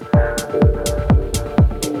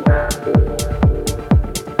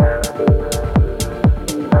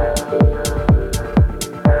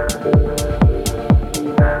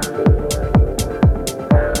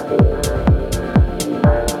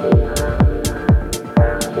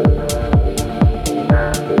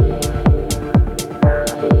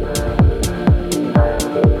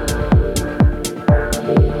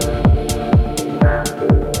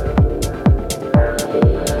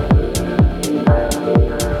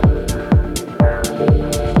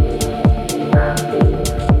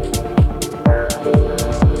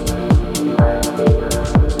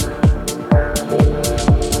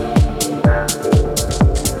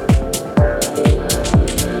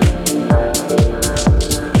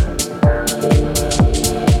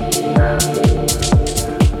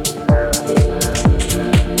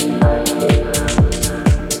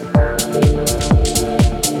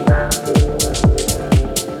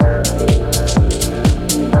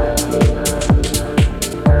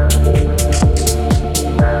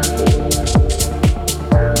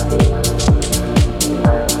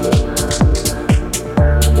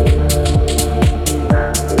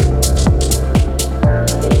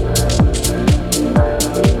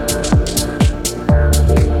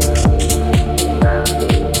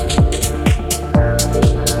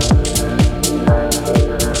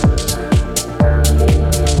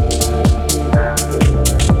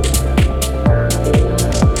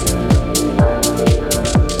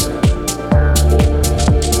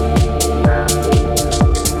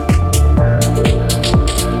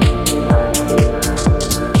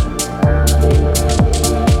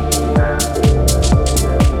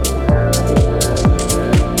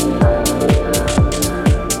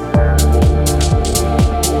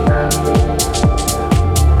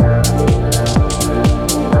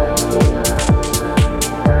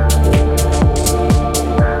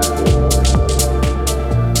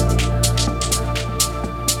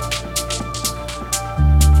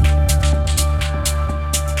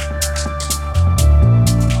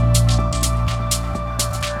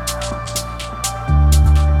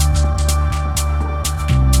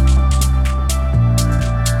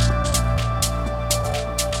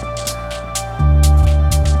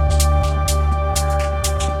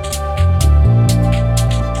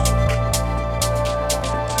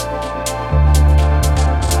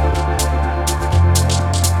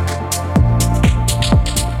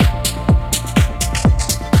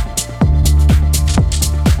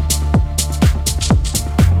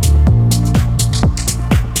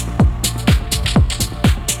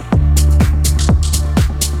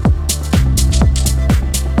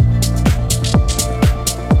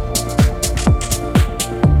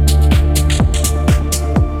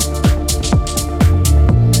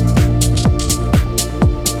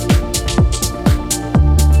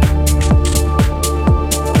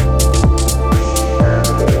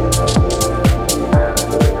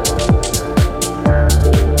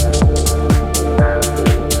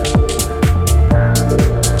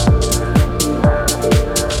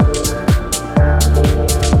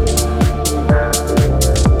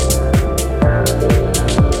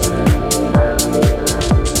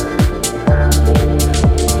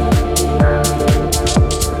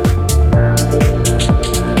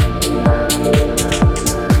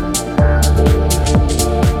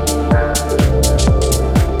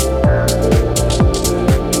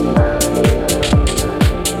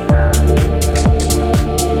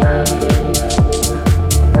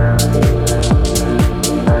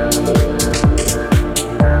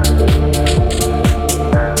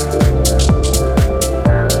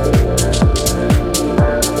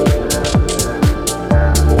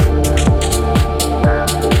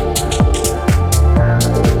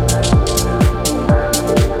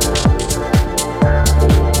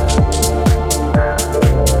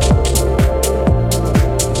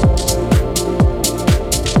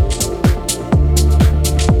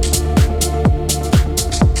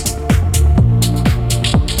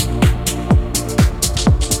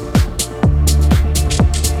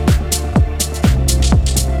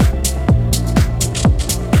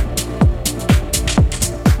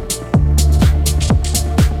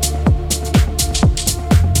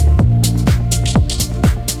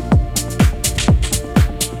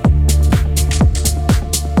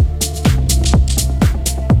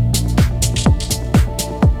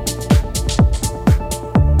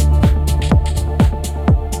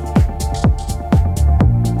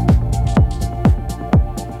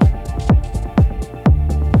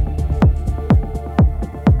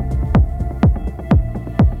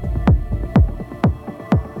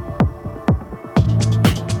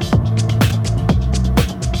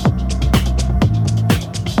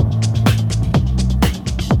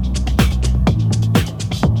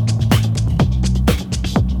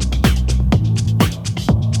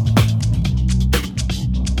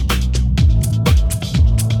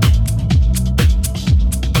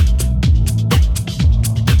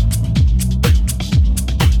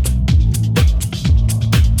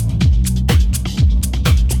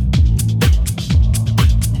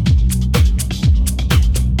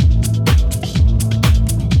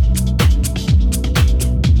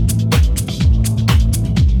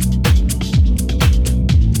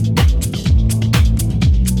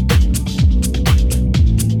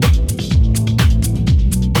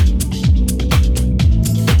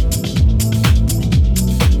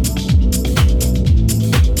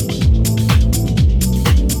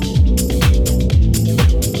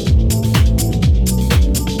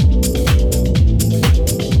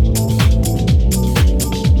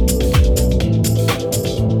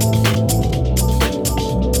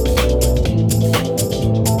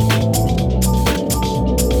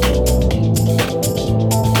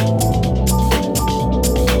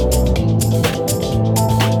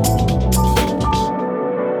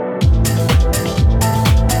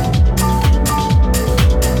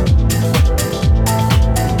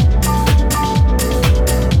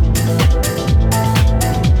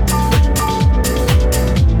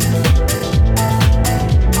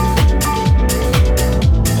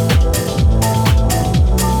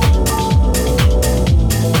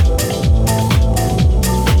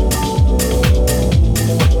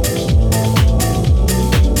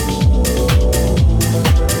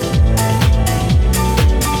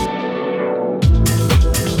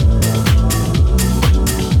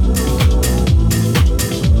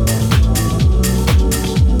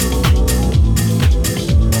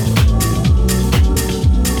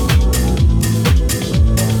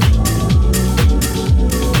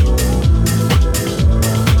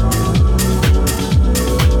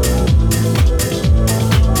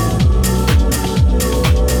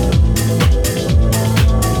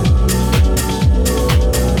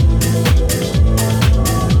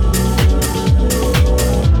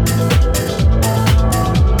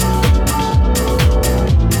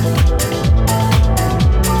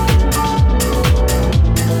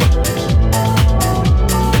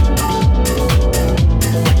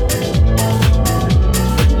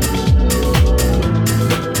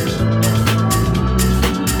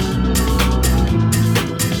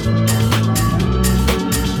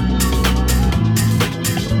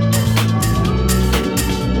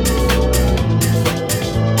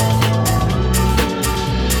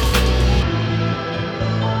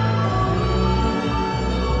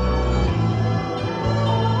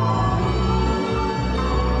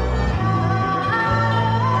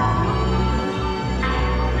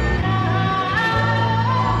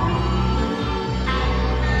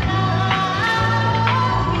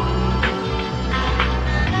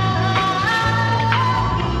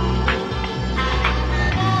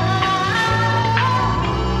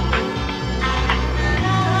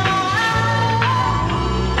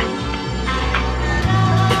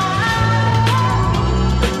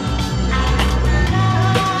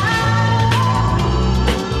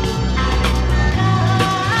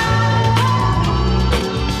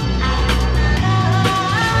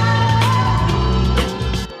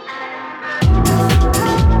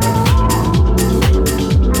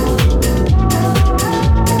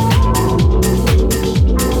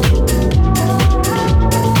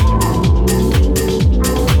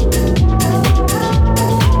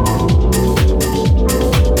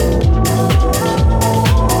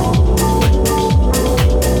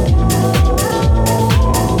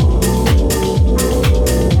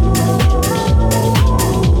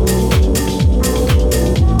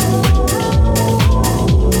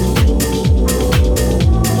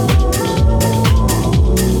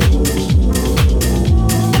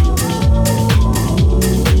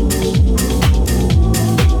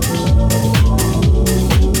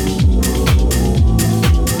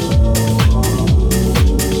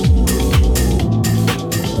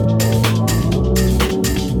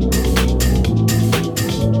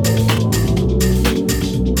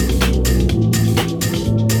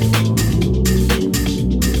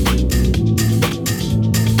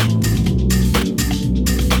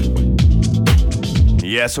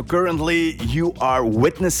 Yeah, so currently you are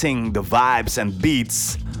witnessing the vibes and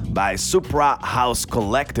beats by Supra House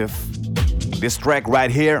Collective. This track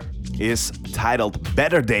right here is titled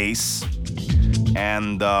Better Days.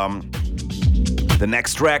 And the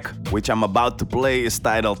next track, which I'm about to play, is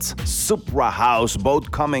titled Supra House,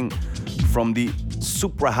 both coming from the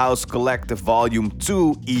Supra House Collective Volume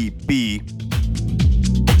 2 EP.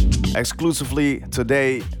 Exclusively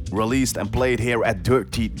today released and played here at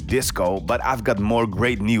Dirty Disco, but I've got more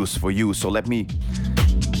great news for you, so let me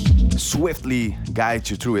swiftly guide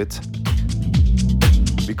you through it.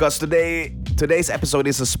 Because today's episode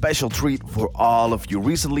is a special treat for all of you.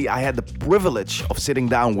 Recently, I had the privilege of sitting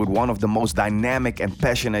down with one of the most dynamic and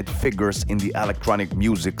passionate figures in the electronic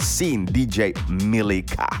music scene, DJ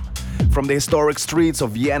Milika. From the historic streets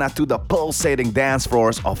of Vienna to the pulsating dance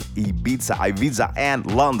floors of Ibiza, and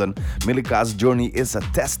London, Milika's journey is a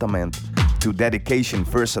testament to dedication,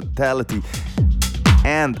 versatility,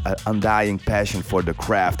 and an undying passion for the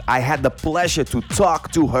craft. I had the pleasure to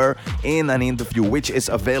talk to her in an interview which is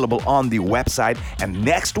available on the website, and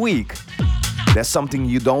next week there's something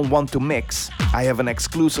you don't want to mix. I have an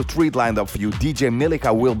exclusive treat lined up for you. DJ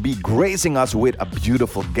Milika will be gracing us with a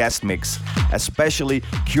beautiful guest mix, especially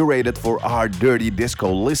curated for our Dirty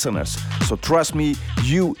Disco listeners. So trust me,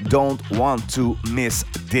 you don't want to miss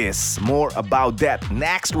this. More about that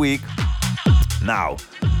next week. Now,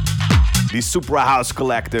 the Supra House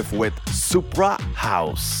Collective with Supra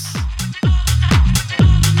House.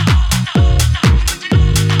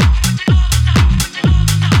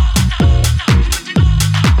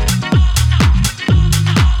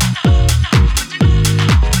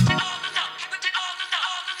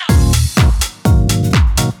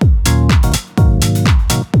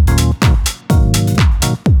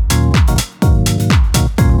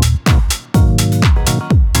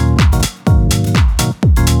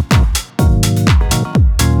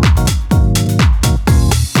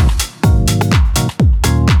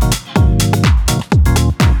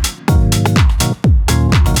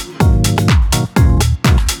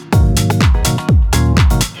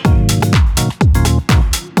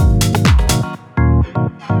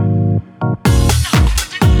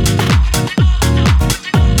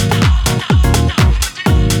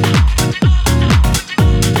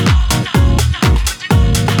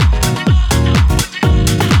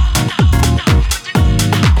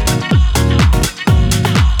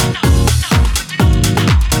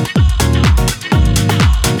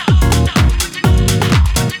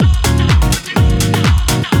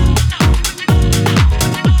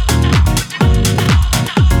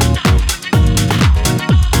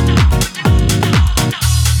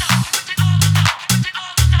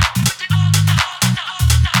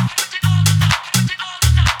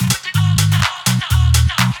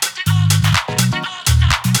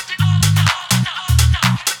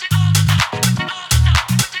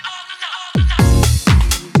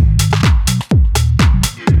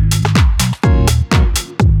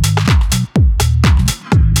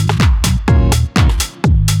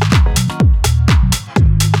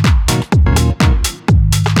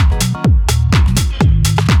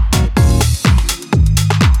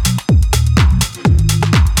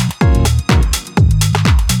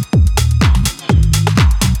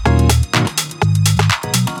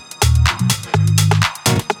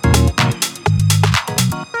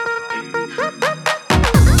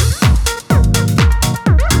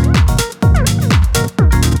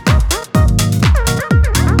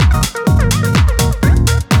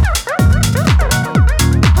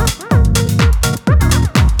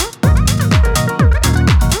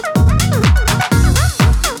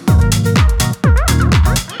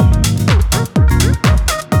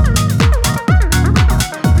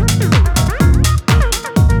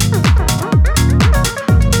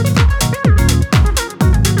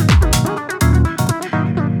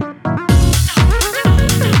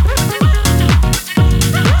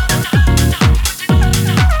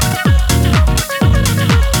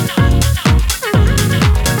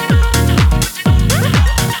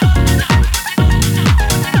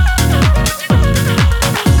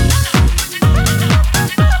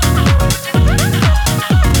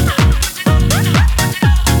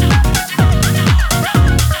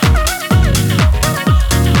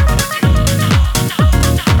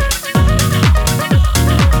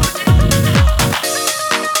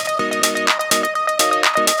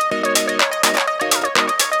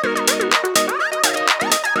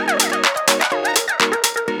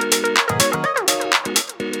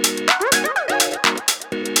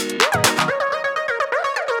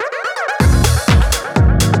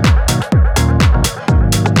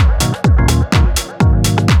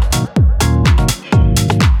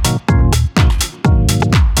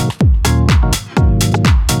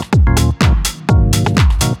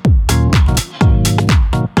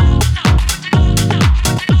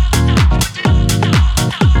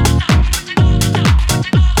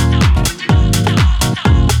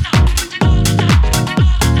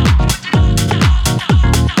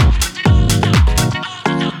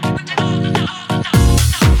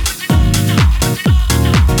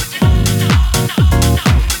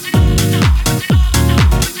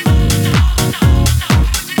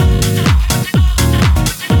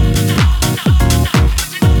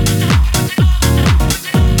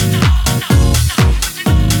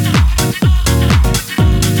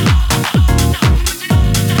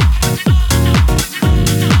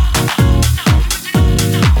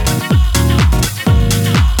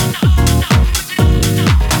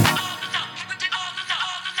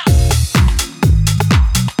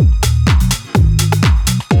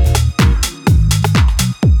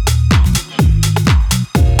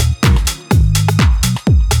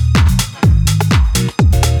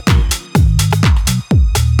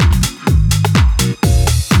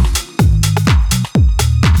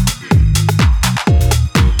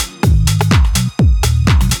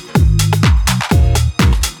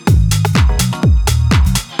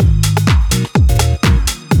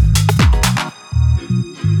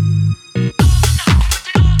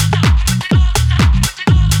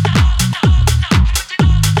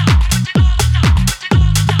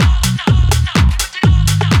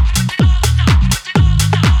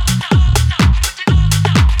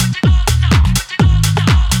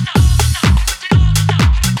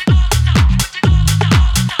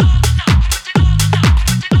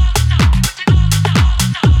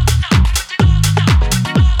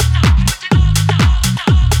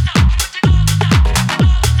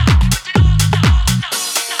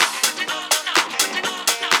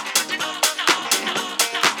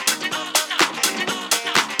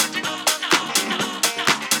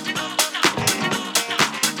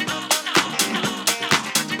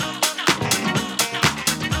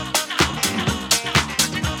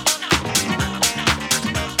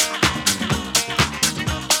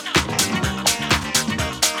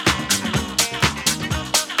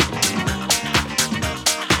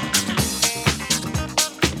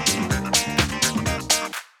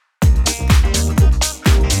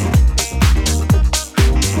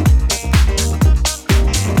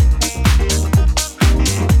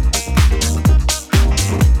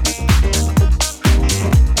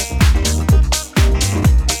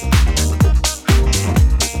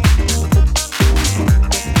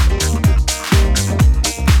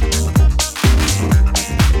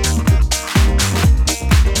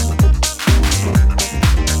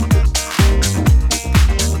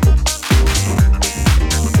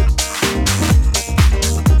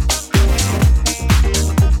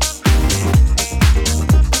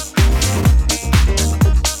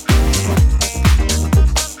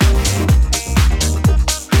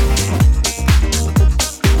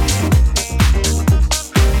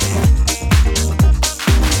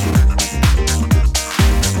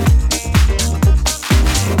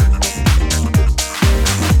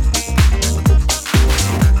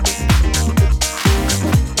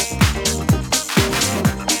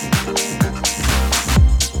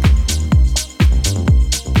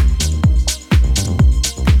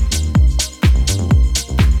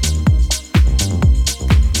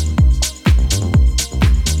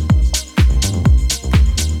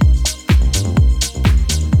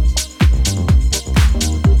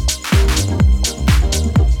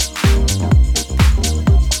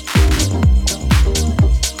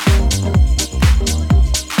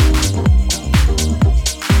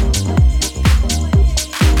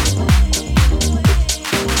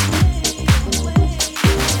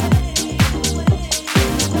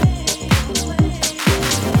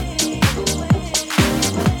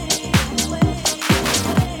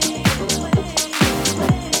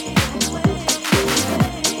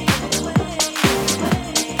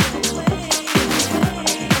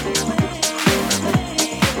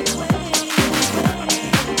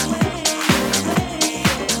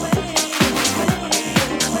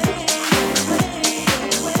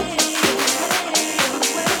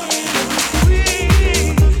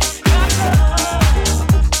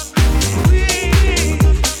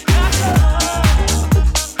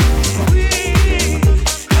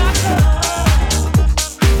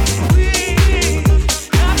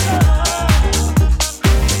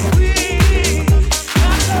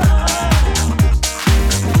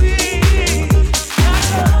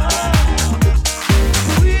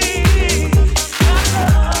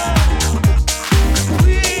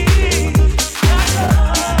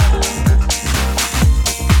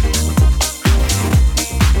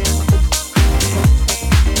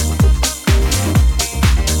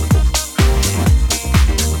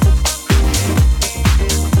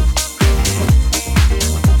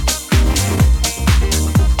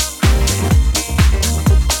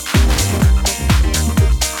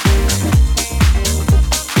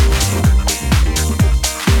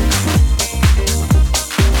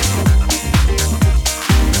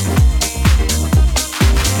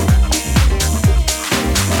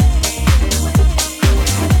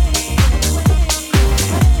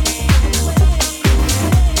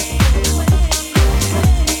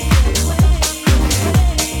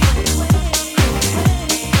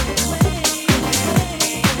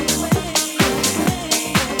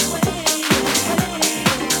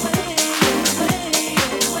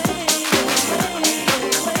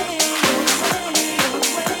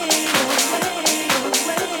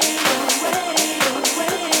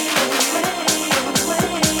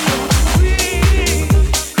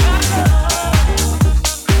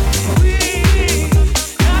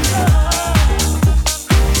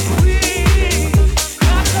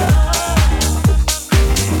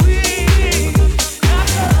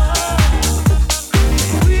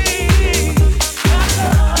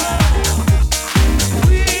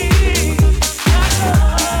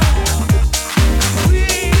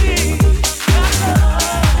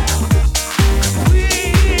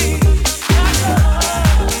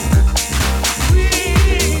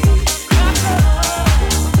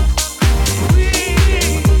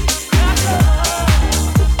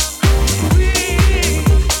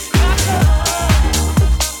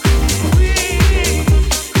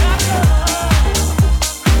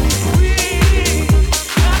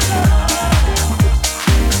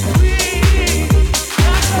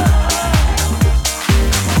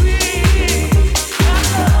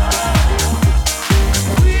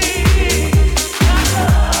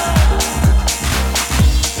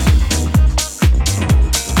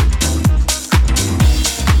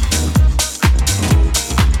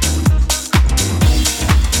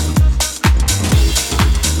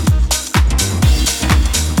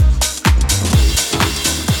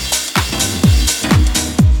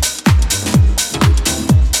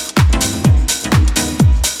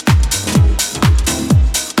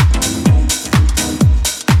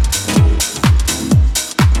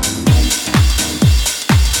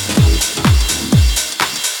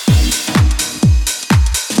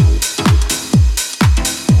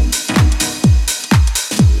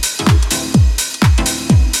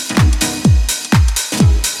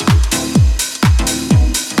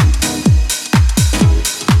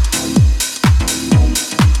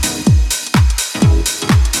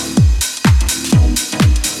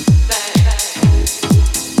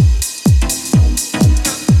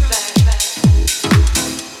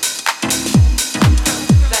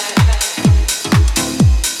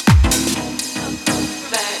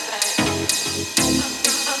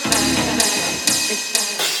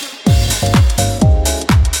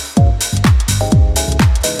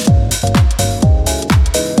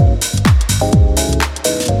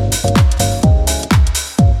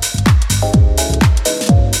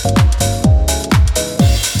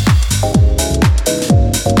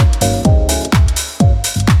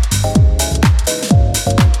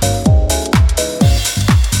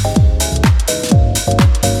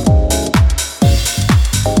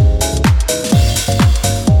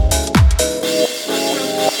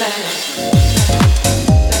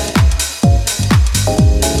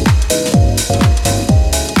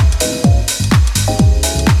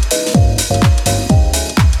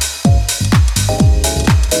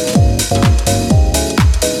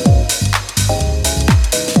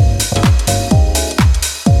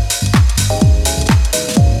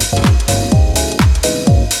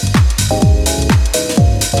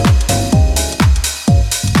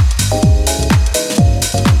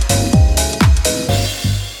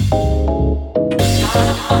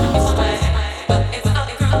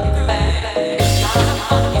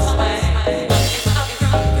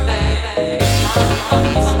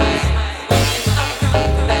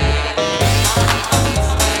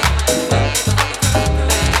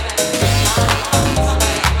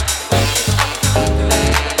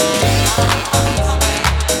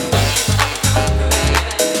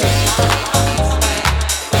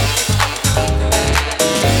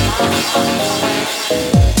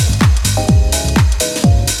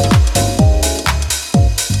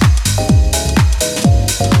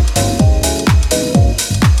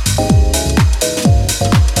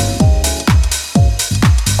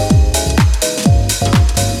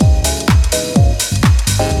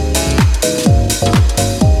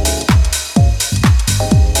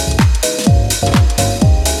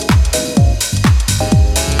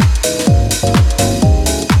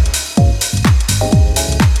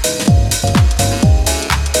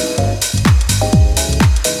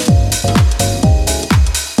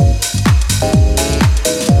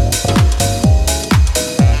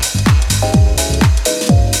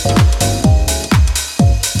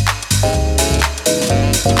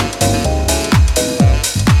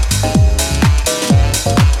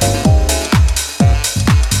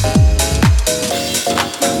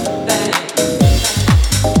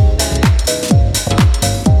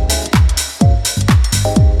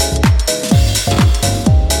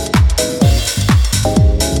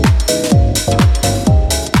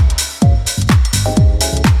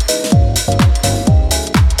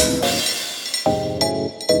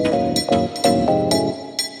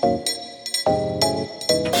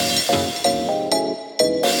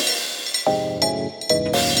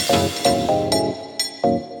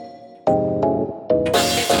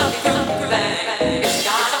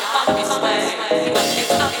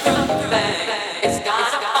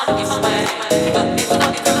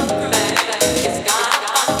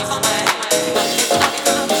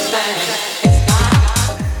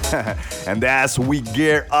 And as we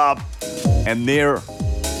gear up and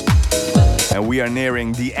we are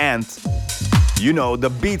nearing the end, you know, the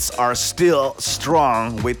beats are still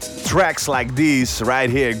strong with tracks like these right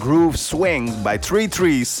here, Groove Swing by 3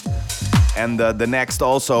 Trees. And the next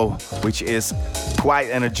also, which is quite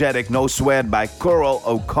energetic, No Sweat by Coral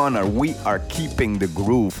O'Connor. We are keeping the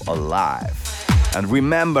groove alive. And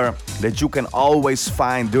remember that you can always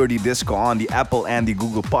find Dirty Disco on the Apple and the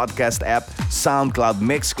Google Podcast app, SoundCloud,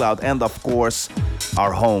 Mixcloud, and of course,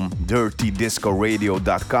 our home,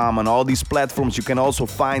 dirtydiscoradio.com. On all these platforms, you can also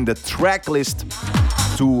find the track list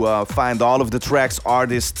to find all of the tracks,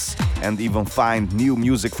 artists, and even find new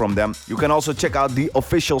music from them. You can also check out the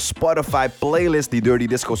official Spotify playlist, the Dirty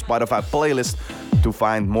Disco Spotify playlist, to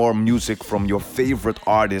find more music from your favorite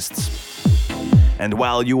artists. And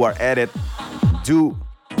while you are at it, do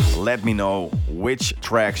let me know which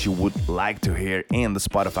tracks you would like to hear in the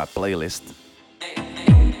Spotify playlist.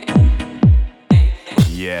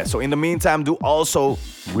 Yeah, so in the meantime, do also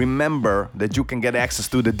remember that you can get access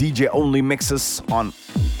to the DJ only mixes on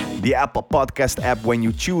the Apple Podcast app when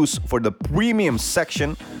you choose for the premium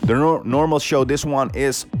section. The normal show, this one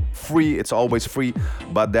is free, it's always free,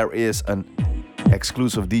 but there is an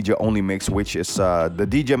exclusive DJ only mix, which is the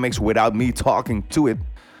DJ mix without me talking to it,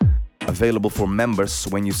 available for members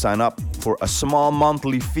when you sign up for a small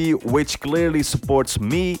monthly fee, which clearly supports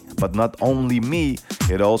me, but not only me,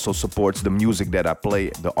 it also supports the music that I play,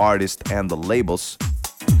 the artist and the labels.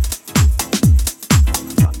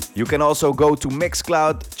 You can also go to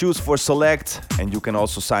Mixcloud, choose for Select, and you can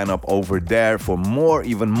also sign up over there for more,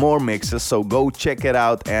 even more mixes. So go check it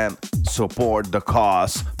out and support the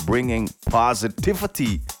cause, bringing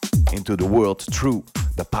positivity into the world through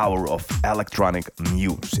the power of electronic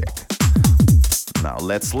music. Now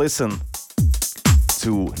let's listen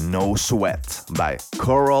to No Sweat by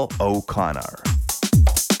Coral O'Connor.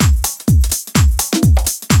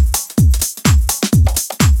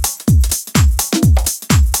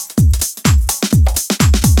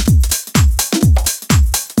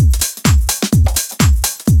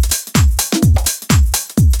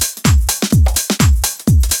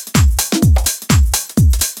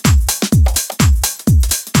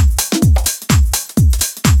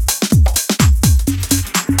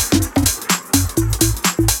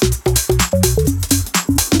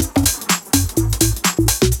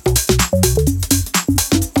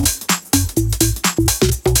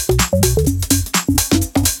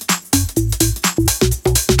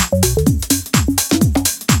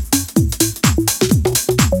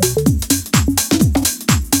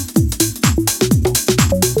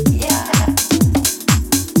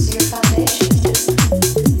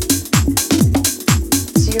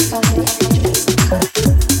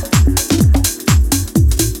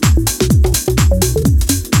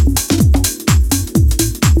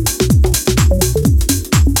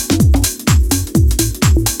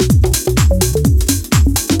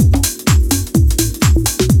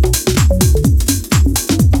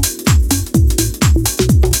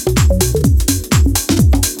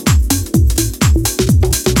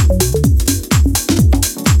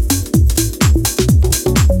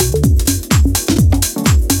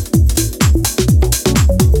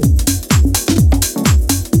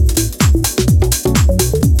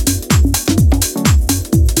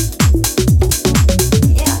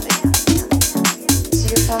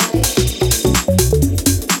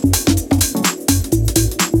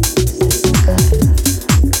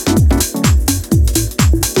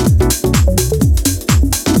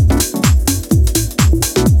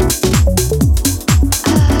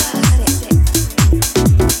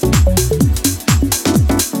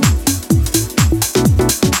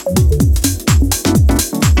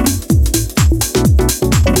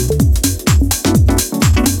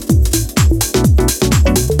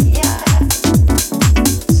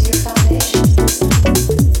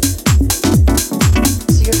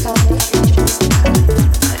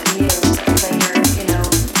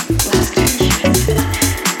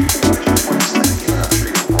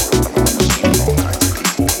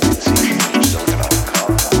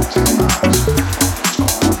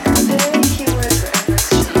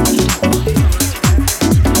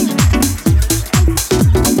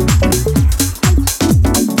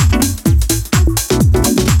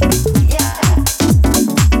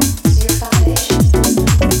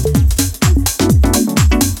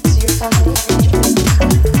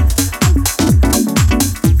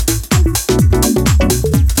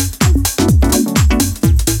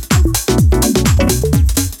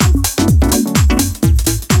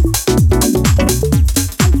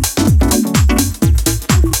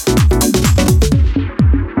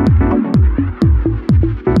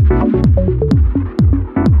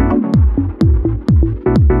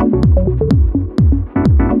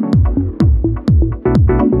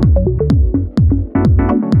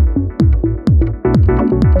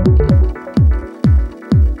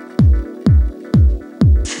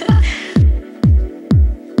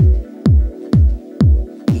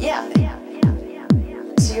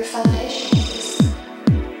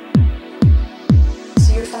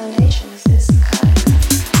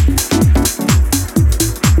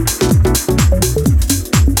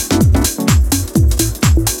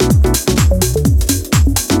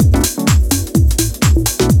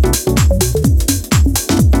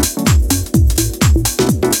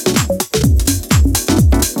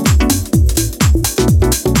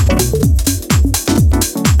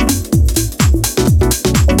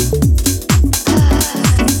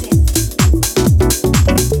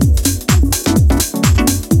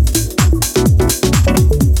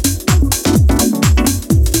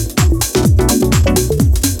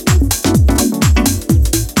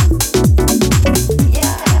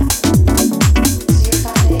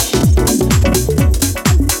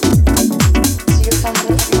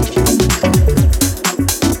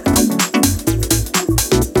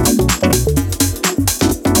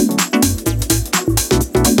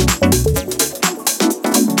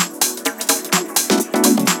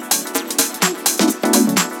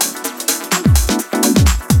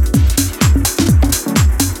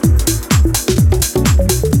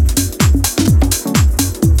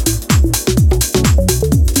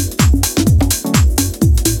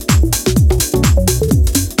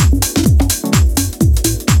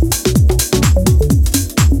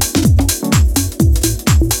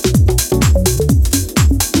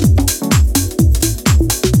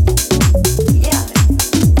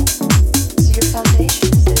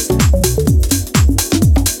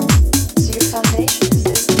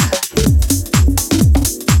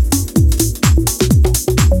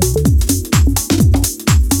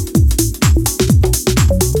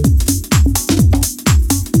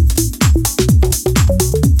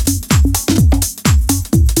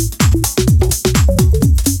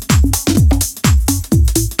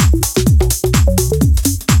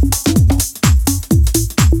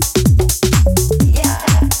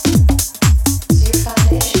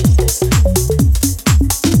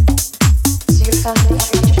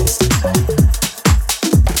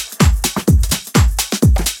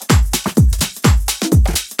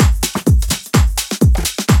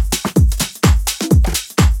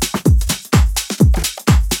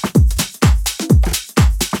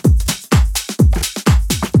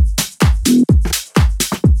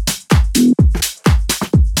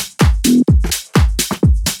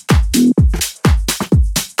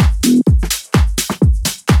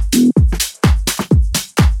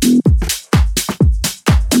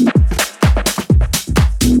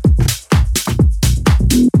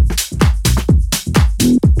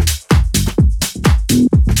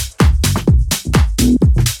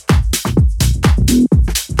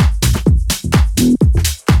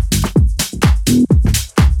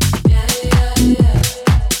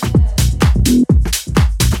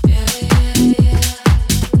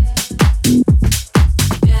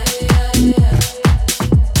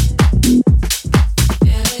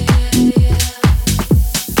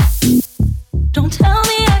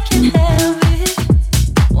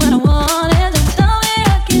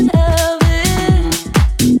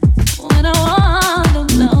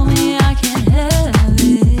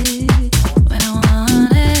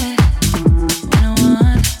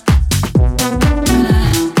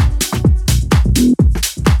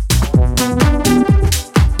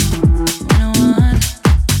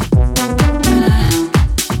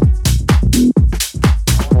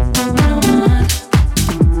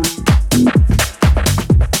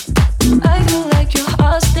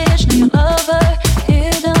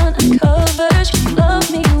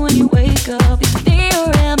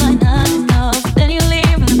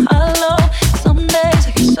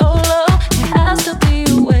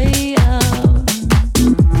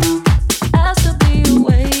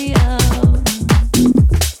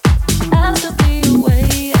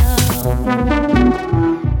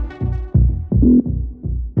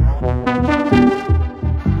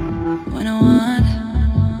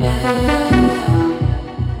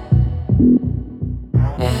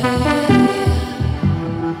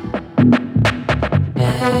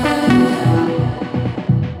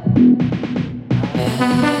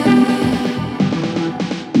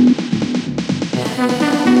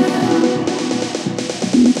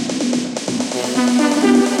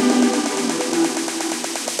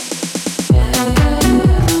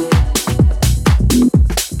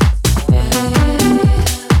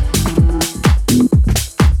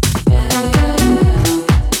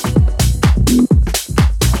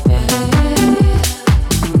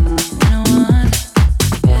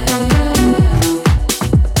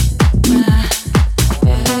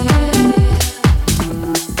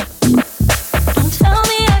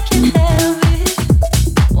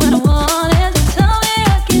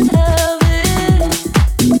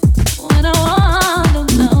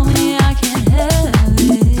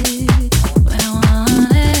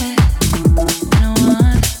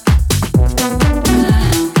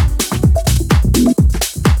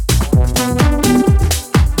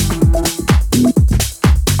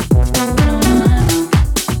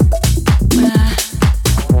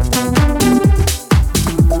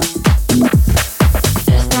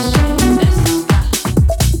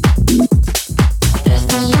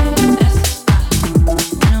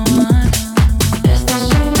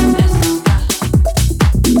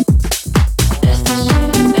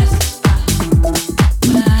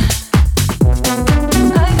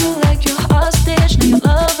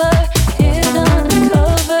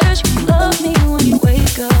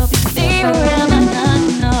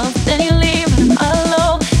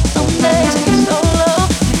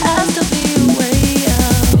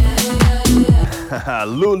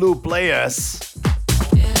 Lulu Players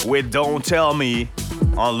with Don't Tell Me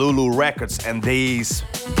on Lulu Records, and these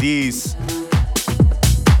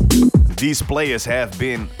players have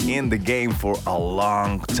been in the game for a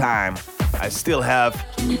long time. I still have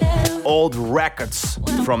old records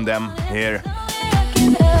from them here.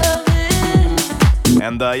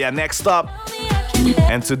 And next up,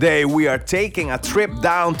 and today we are taking a trip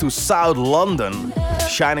down to South London,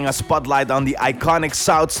 shining a spotlight on the iconic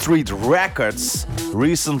South Street Records.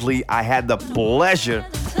 Recently, I had the pleasure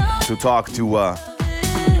to talk to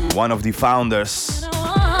one of the founders,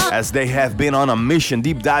 as they have been on a mission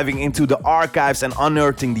deep diving into the archives and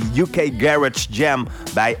unearthing the UK Garage Gem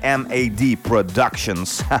by MAD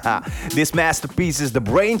Productions. This masterpiece is the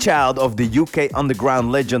brainchild of the UK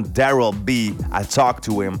underground legend Daryl B. I talked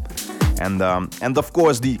to him. And of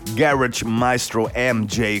course the garage maestro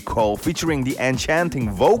MJ Cole, featuring the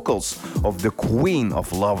enchanting vocals of the queen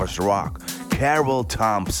of lovers rock, Carol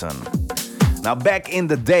Thompson. Now back in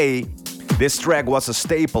the day, this track was a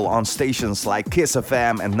staple on stations like Kiss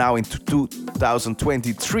FM, and now in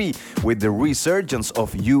 2023, with the resurgence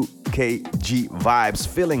of UKG vibes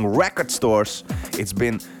filling record stores, it's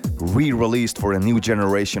been re-released for a new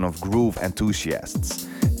generation of groove enthusiasts.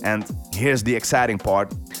 And here's the exciting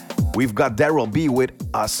part. We've got Daryl B with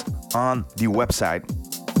us on the website.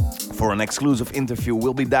 For an exclusive interview,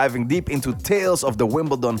 we'll be diving deep into tales of the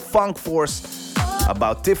Wimbledon Funk Force,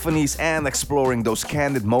 about Tiffany's, and exploring those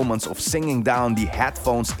candid moments of singing down the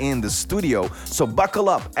headphones in the studio. So buckle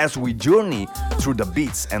up as we journey through the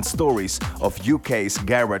beats and stories of UK's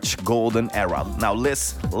garage golden era. Now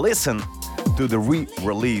listen to the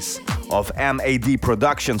re-release of MAD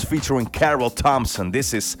Productions featuring Carol Thompson.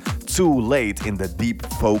 This is Too Late in the deep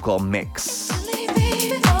vocal mix.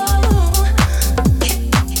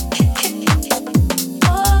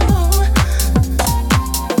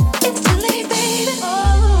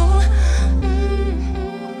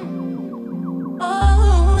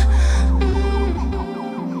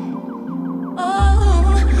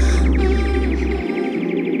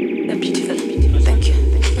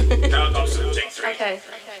 Okay.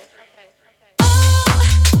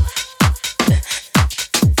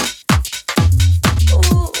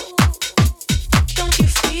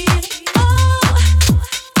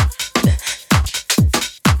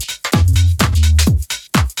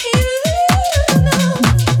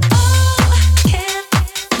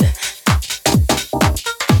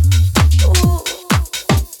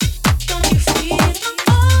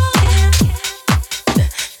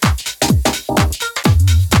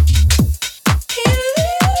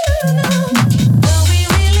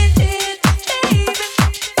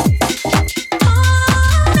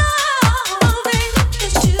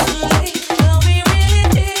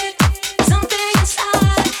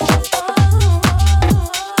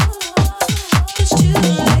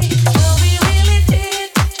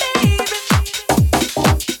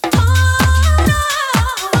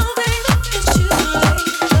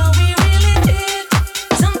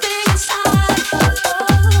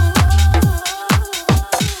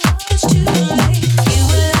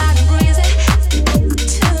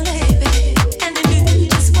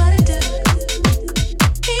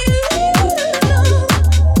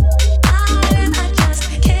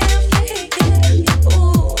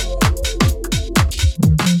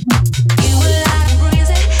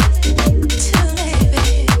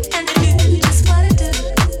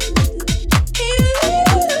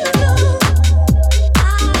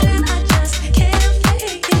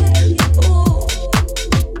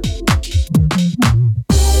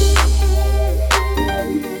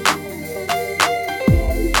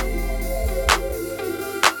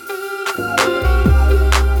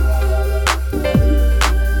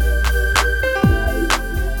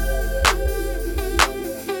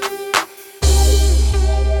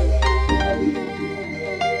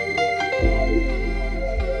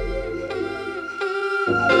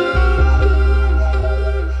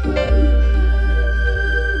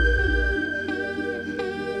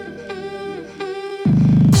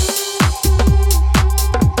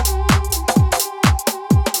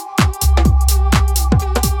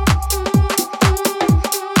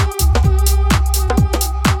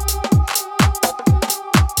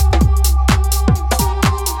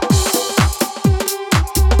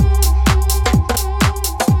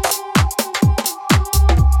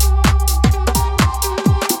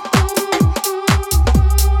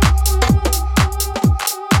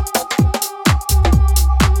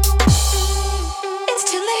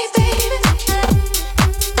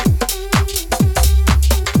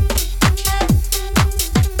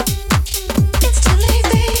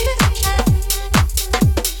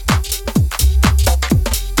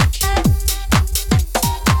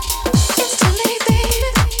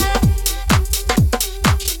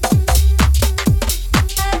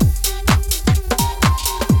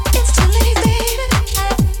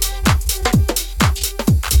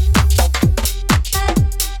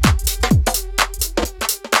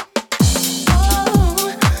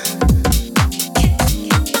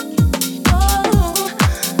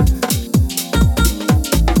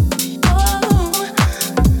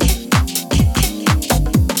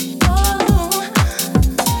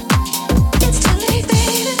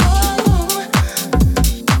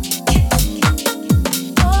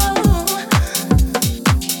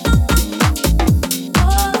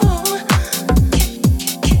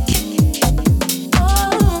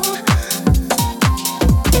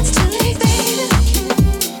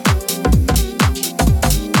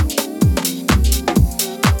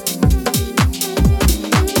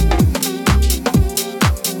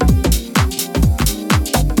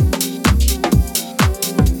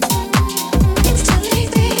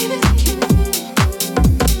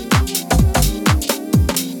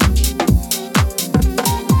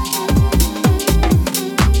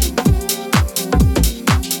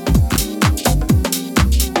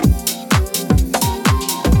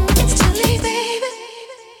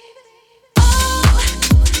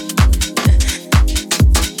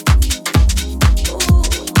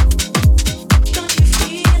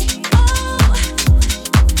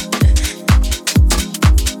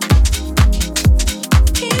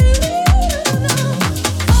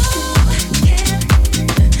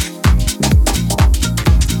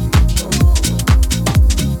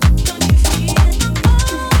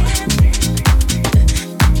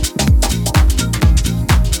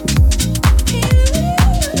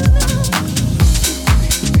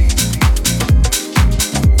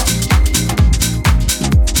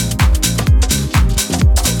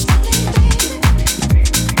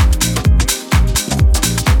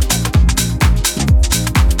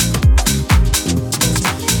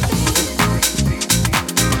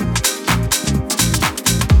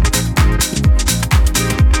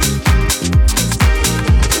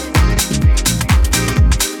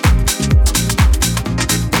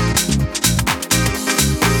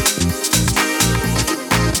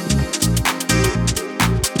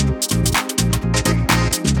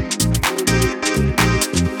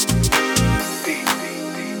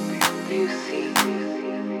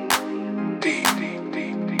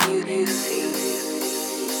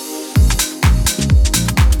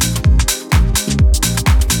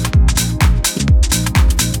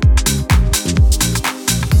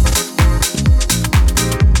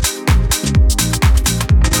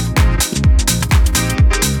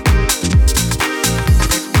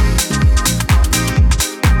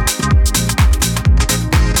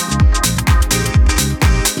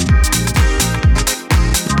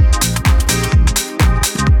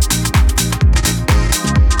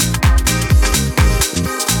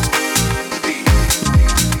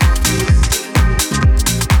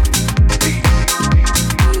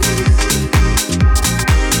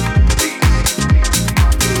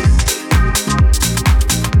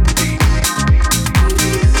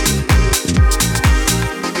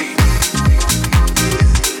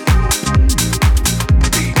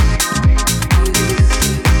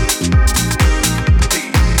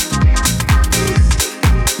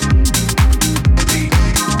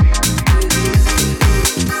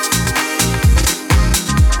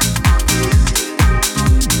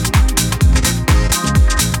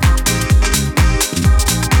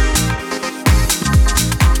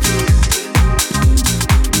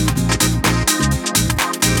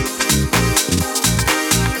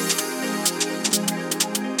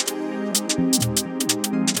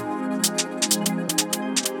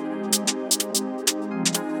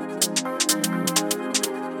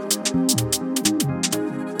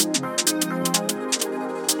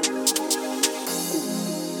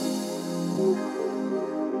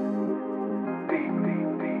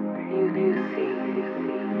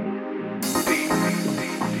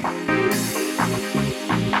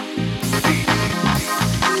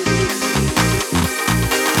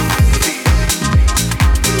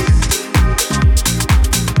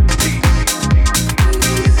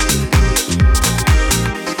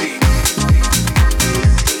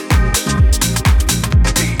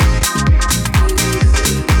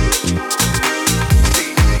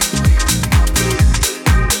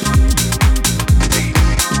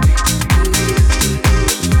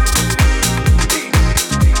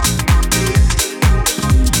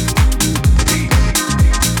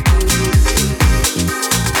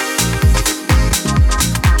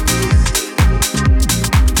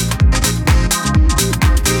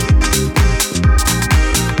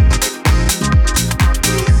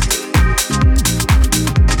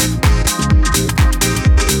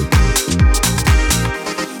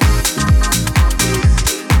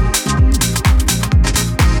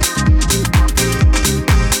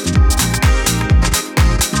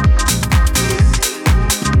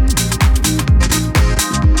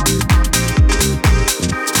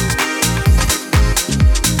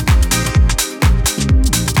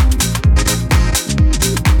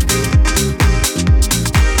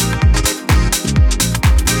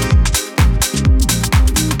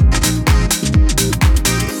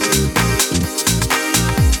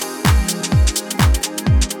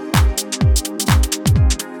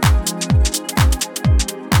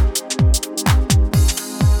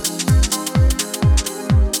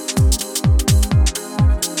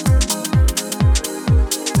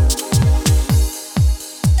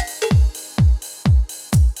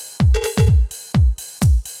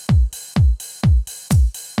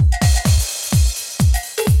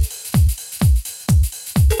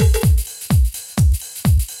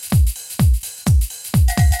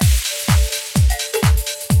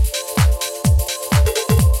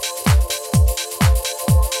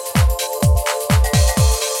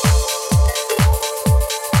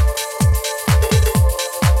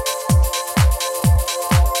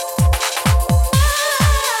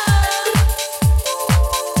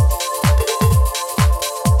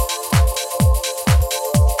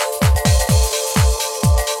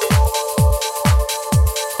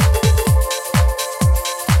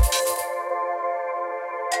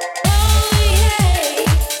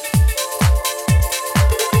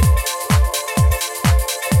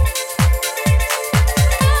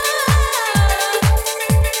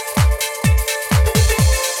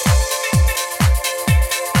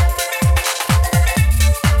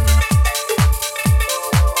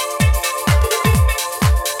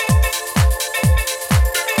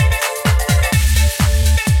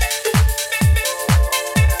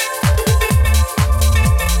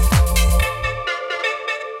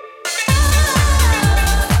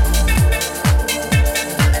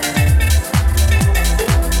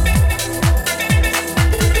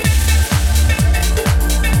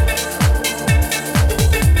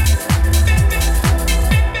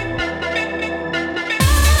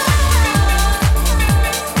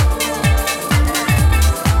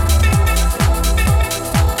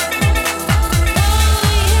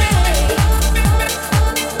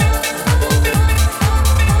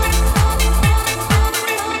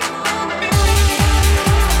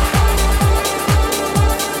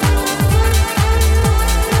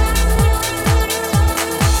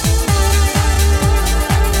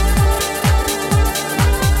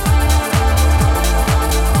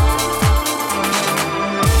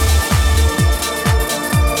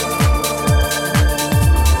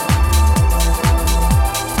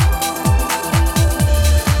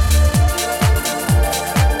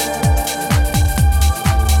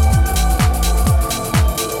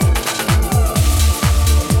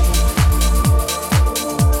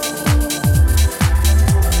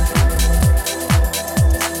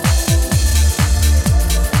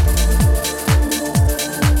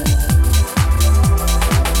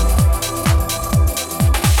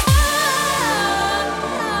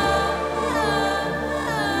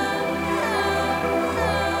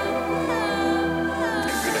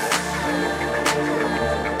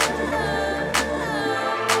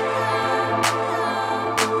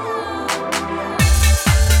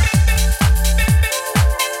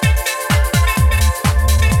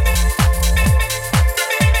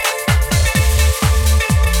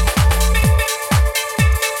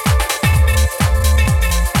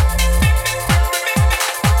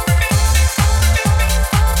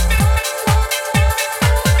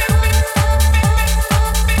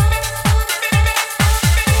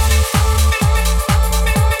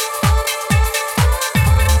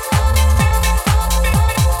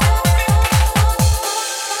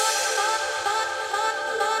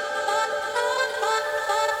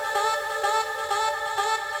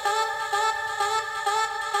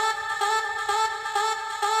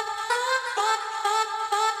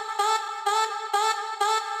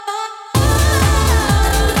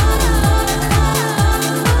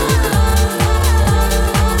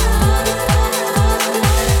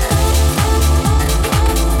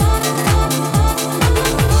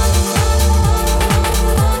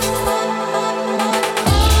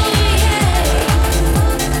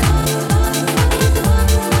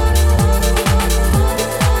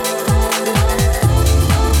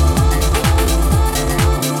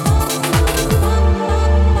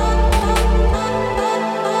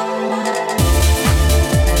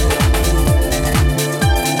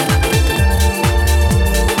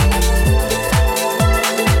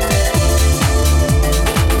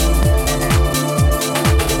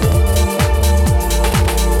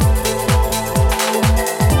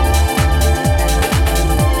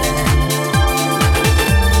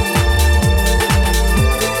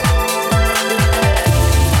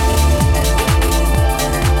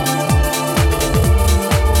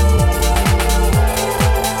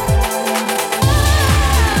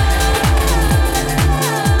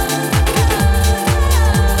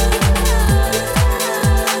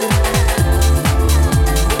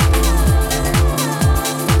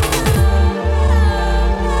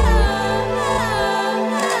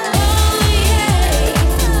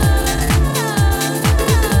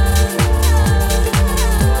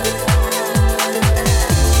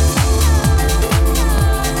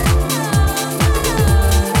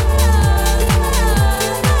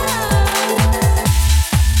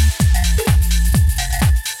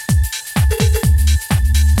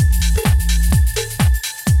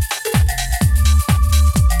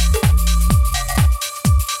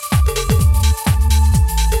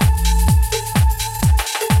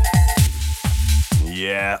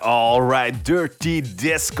 Yeah, alright, Dirty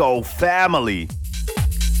Disco family.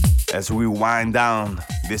 As we wind down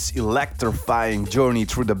this electrifying journey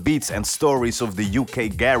through the beats and stories of the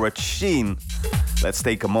UK garage scene, let's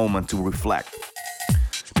take a moment to reflect.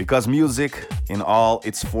 Because music, in all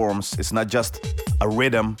its forms, is not just a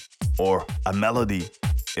rhythm or a melody,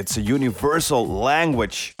 it's a universal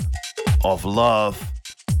language of love,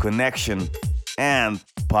 connection, and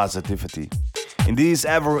positivity. In these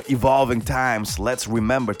ever-evolving times, let's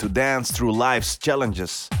remember to dance through life's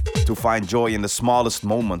challenges, to find joy in the smallest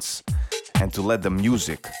moments, and to let the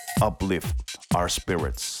music uplift our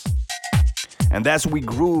spirits. And as we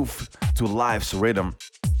groove to life's rhythm,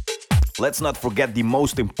 let's not forget the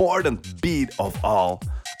most important beat of all,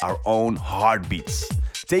 our own heartbeats.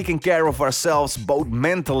 Taking care of ourselves both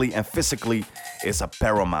mentally and physically is a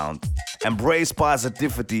paramount. Embrace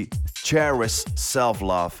positivity, cherish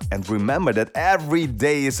self-love, and remember that every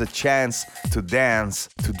day is a chance to dance,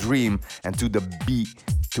 to dream, and to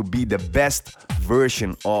be the best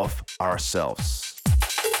version of ourselves.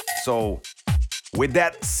 So, with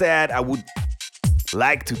that said, I would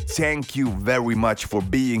like to thank you very much for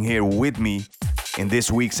being here with me in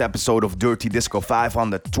this week's episode of Dirty Disco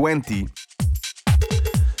 520.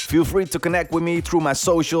 Feel free to connect with me through my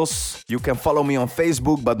socials. You can follow me on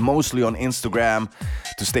Facebook, but mostly on Instagram,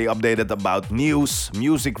 to stay updated about news,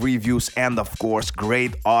 music reviews, and of course,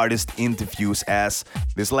 great artist interviews. As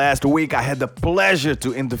this last week, I had the pleasure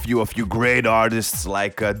to interview a few great artists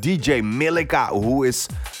like DJ Milika, who is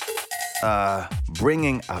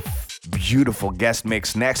bringing a beautiful guest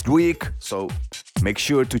mix next week. So make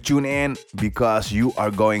sure to tune in because you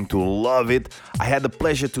are going to love it. I had the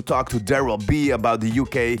pleasure to talk to Daryl B about the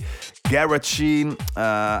UK garage scene.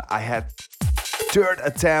 I had third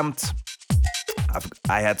attempt.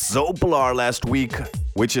 I had Zopolar last week,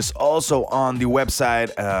 which is also on the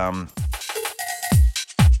website.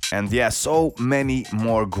 And yeah, so many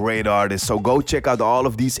more great artists. So go check out all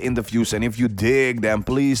of these interviews. And if you dig them,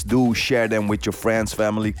 please do share them with your friends,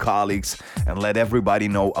 family, colleagues, and let everybody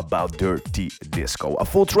know about Dirty Disco. A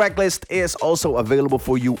full track list is also available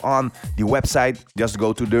for you on the website. Just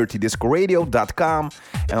go to dirtydiscoradio.com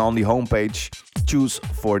and on the homepage, choose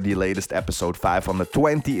for the latest episode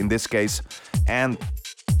 520 in this case. And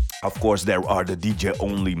of course, there are the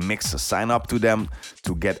DJ-only mixes. Sign up to them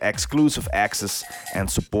to get exclusive access and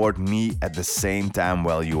support me at the same time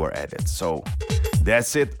while you are at it. So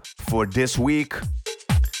that's it for this week.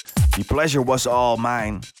 The pleasure was all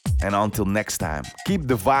mine. And until next time, keep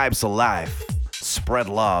the vibes alive, spread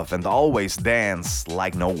love, and always dance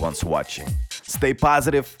like no one's watching. Stay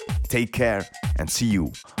positive, take care, and see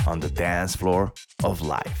you on the dance floor of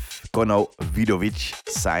life. Kono Vidovic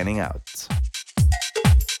signing out.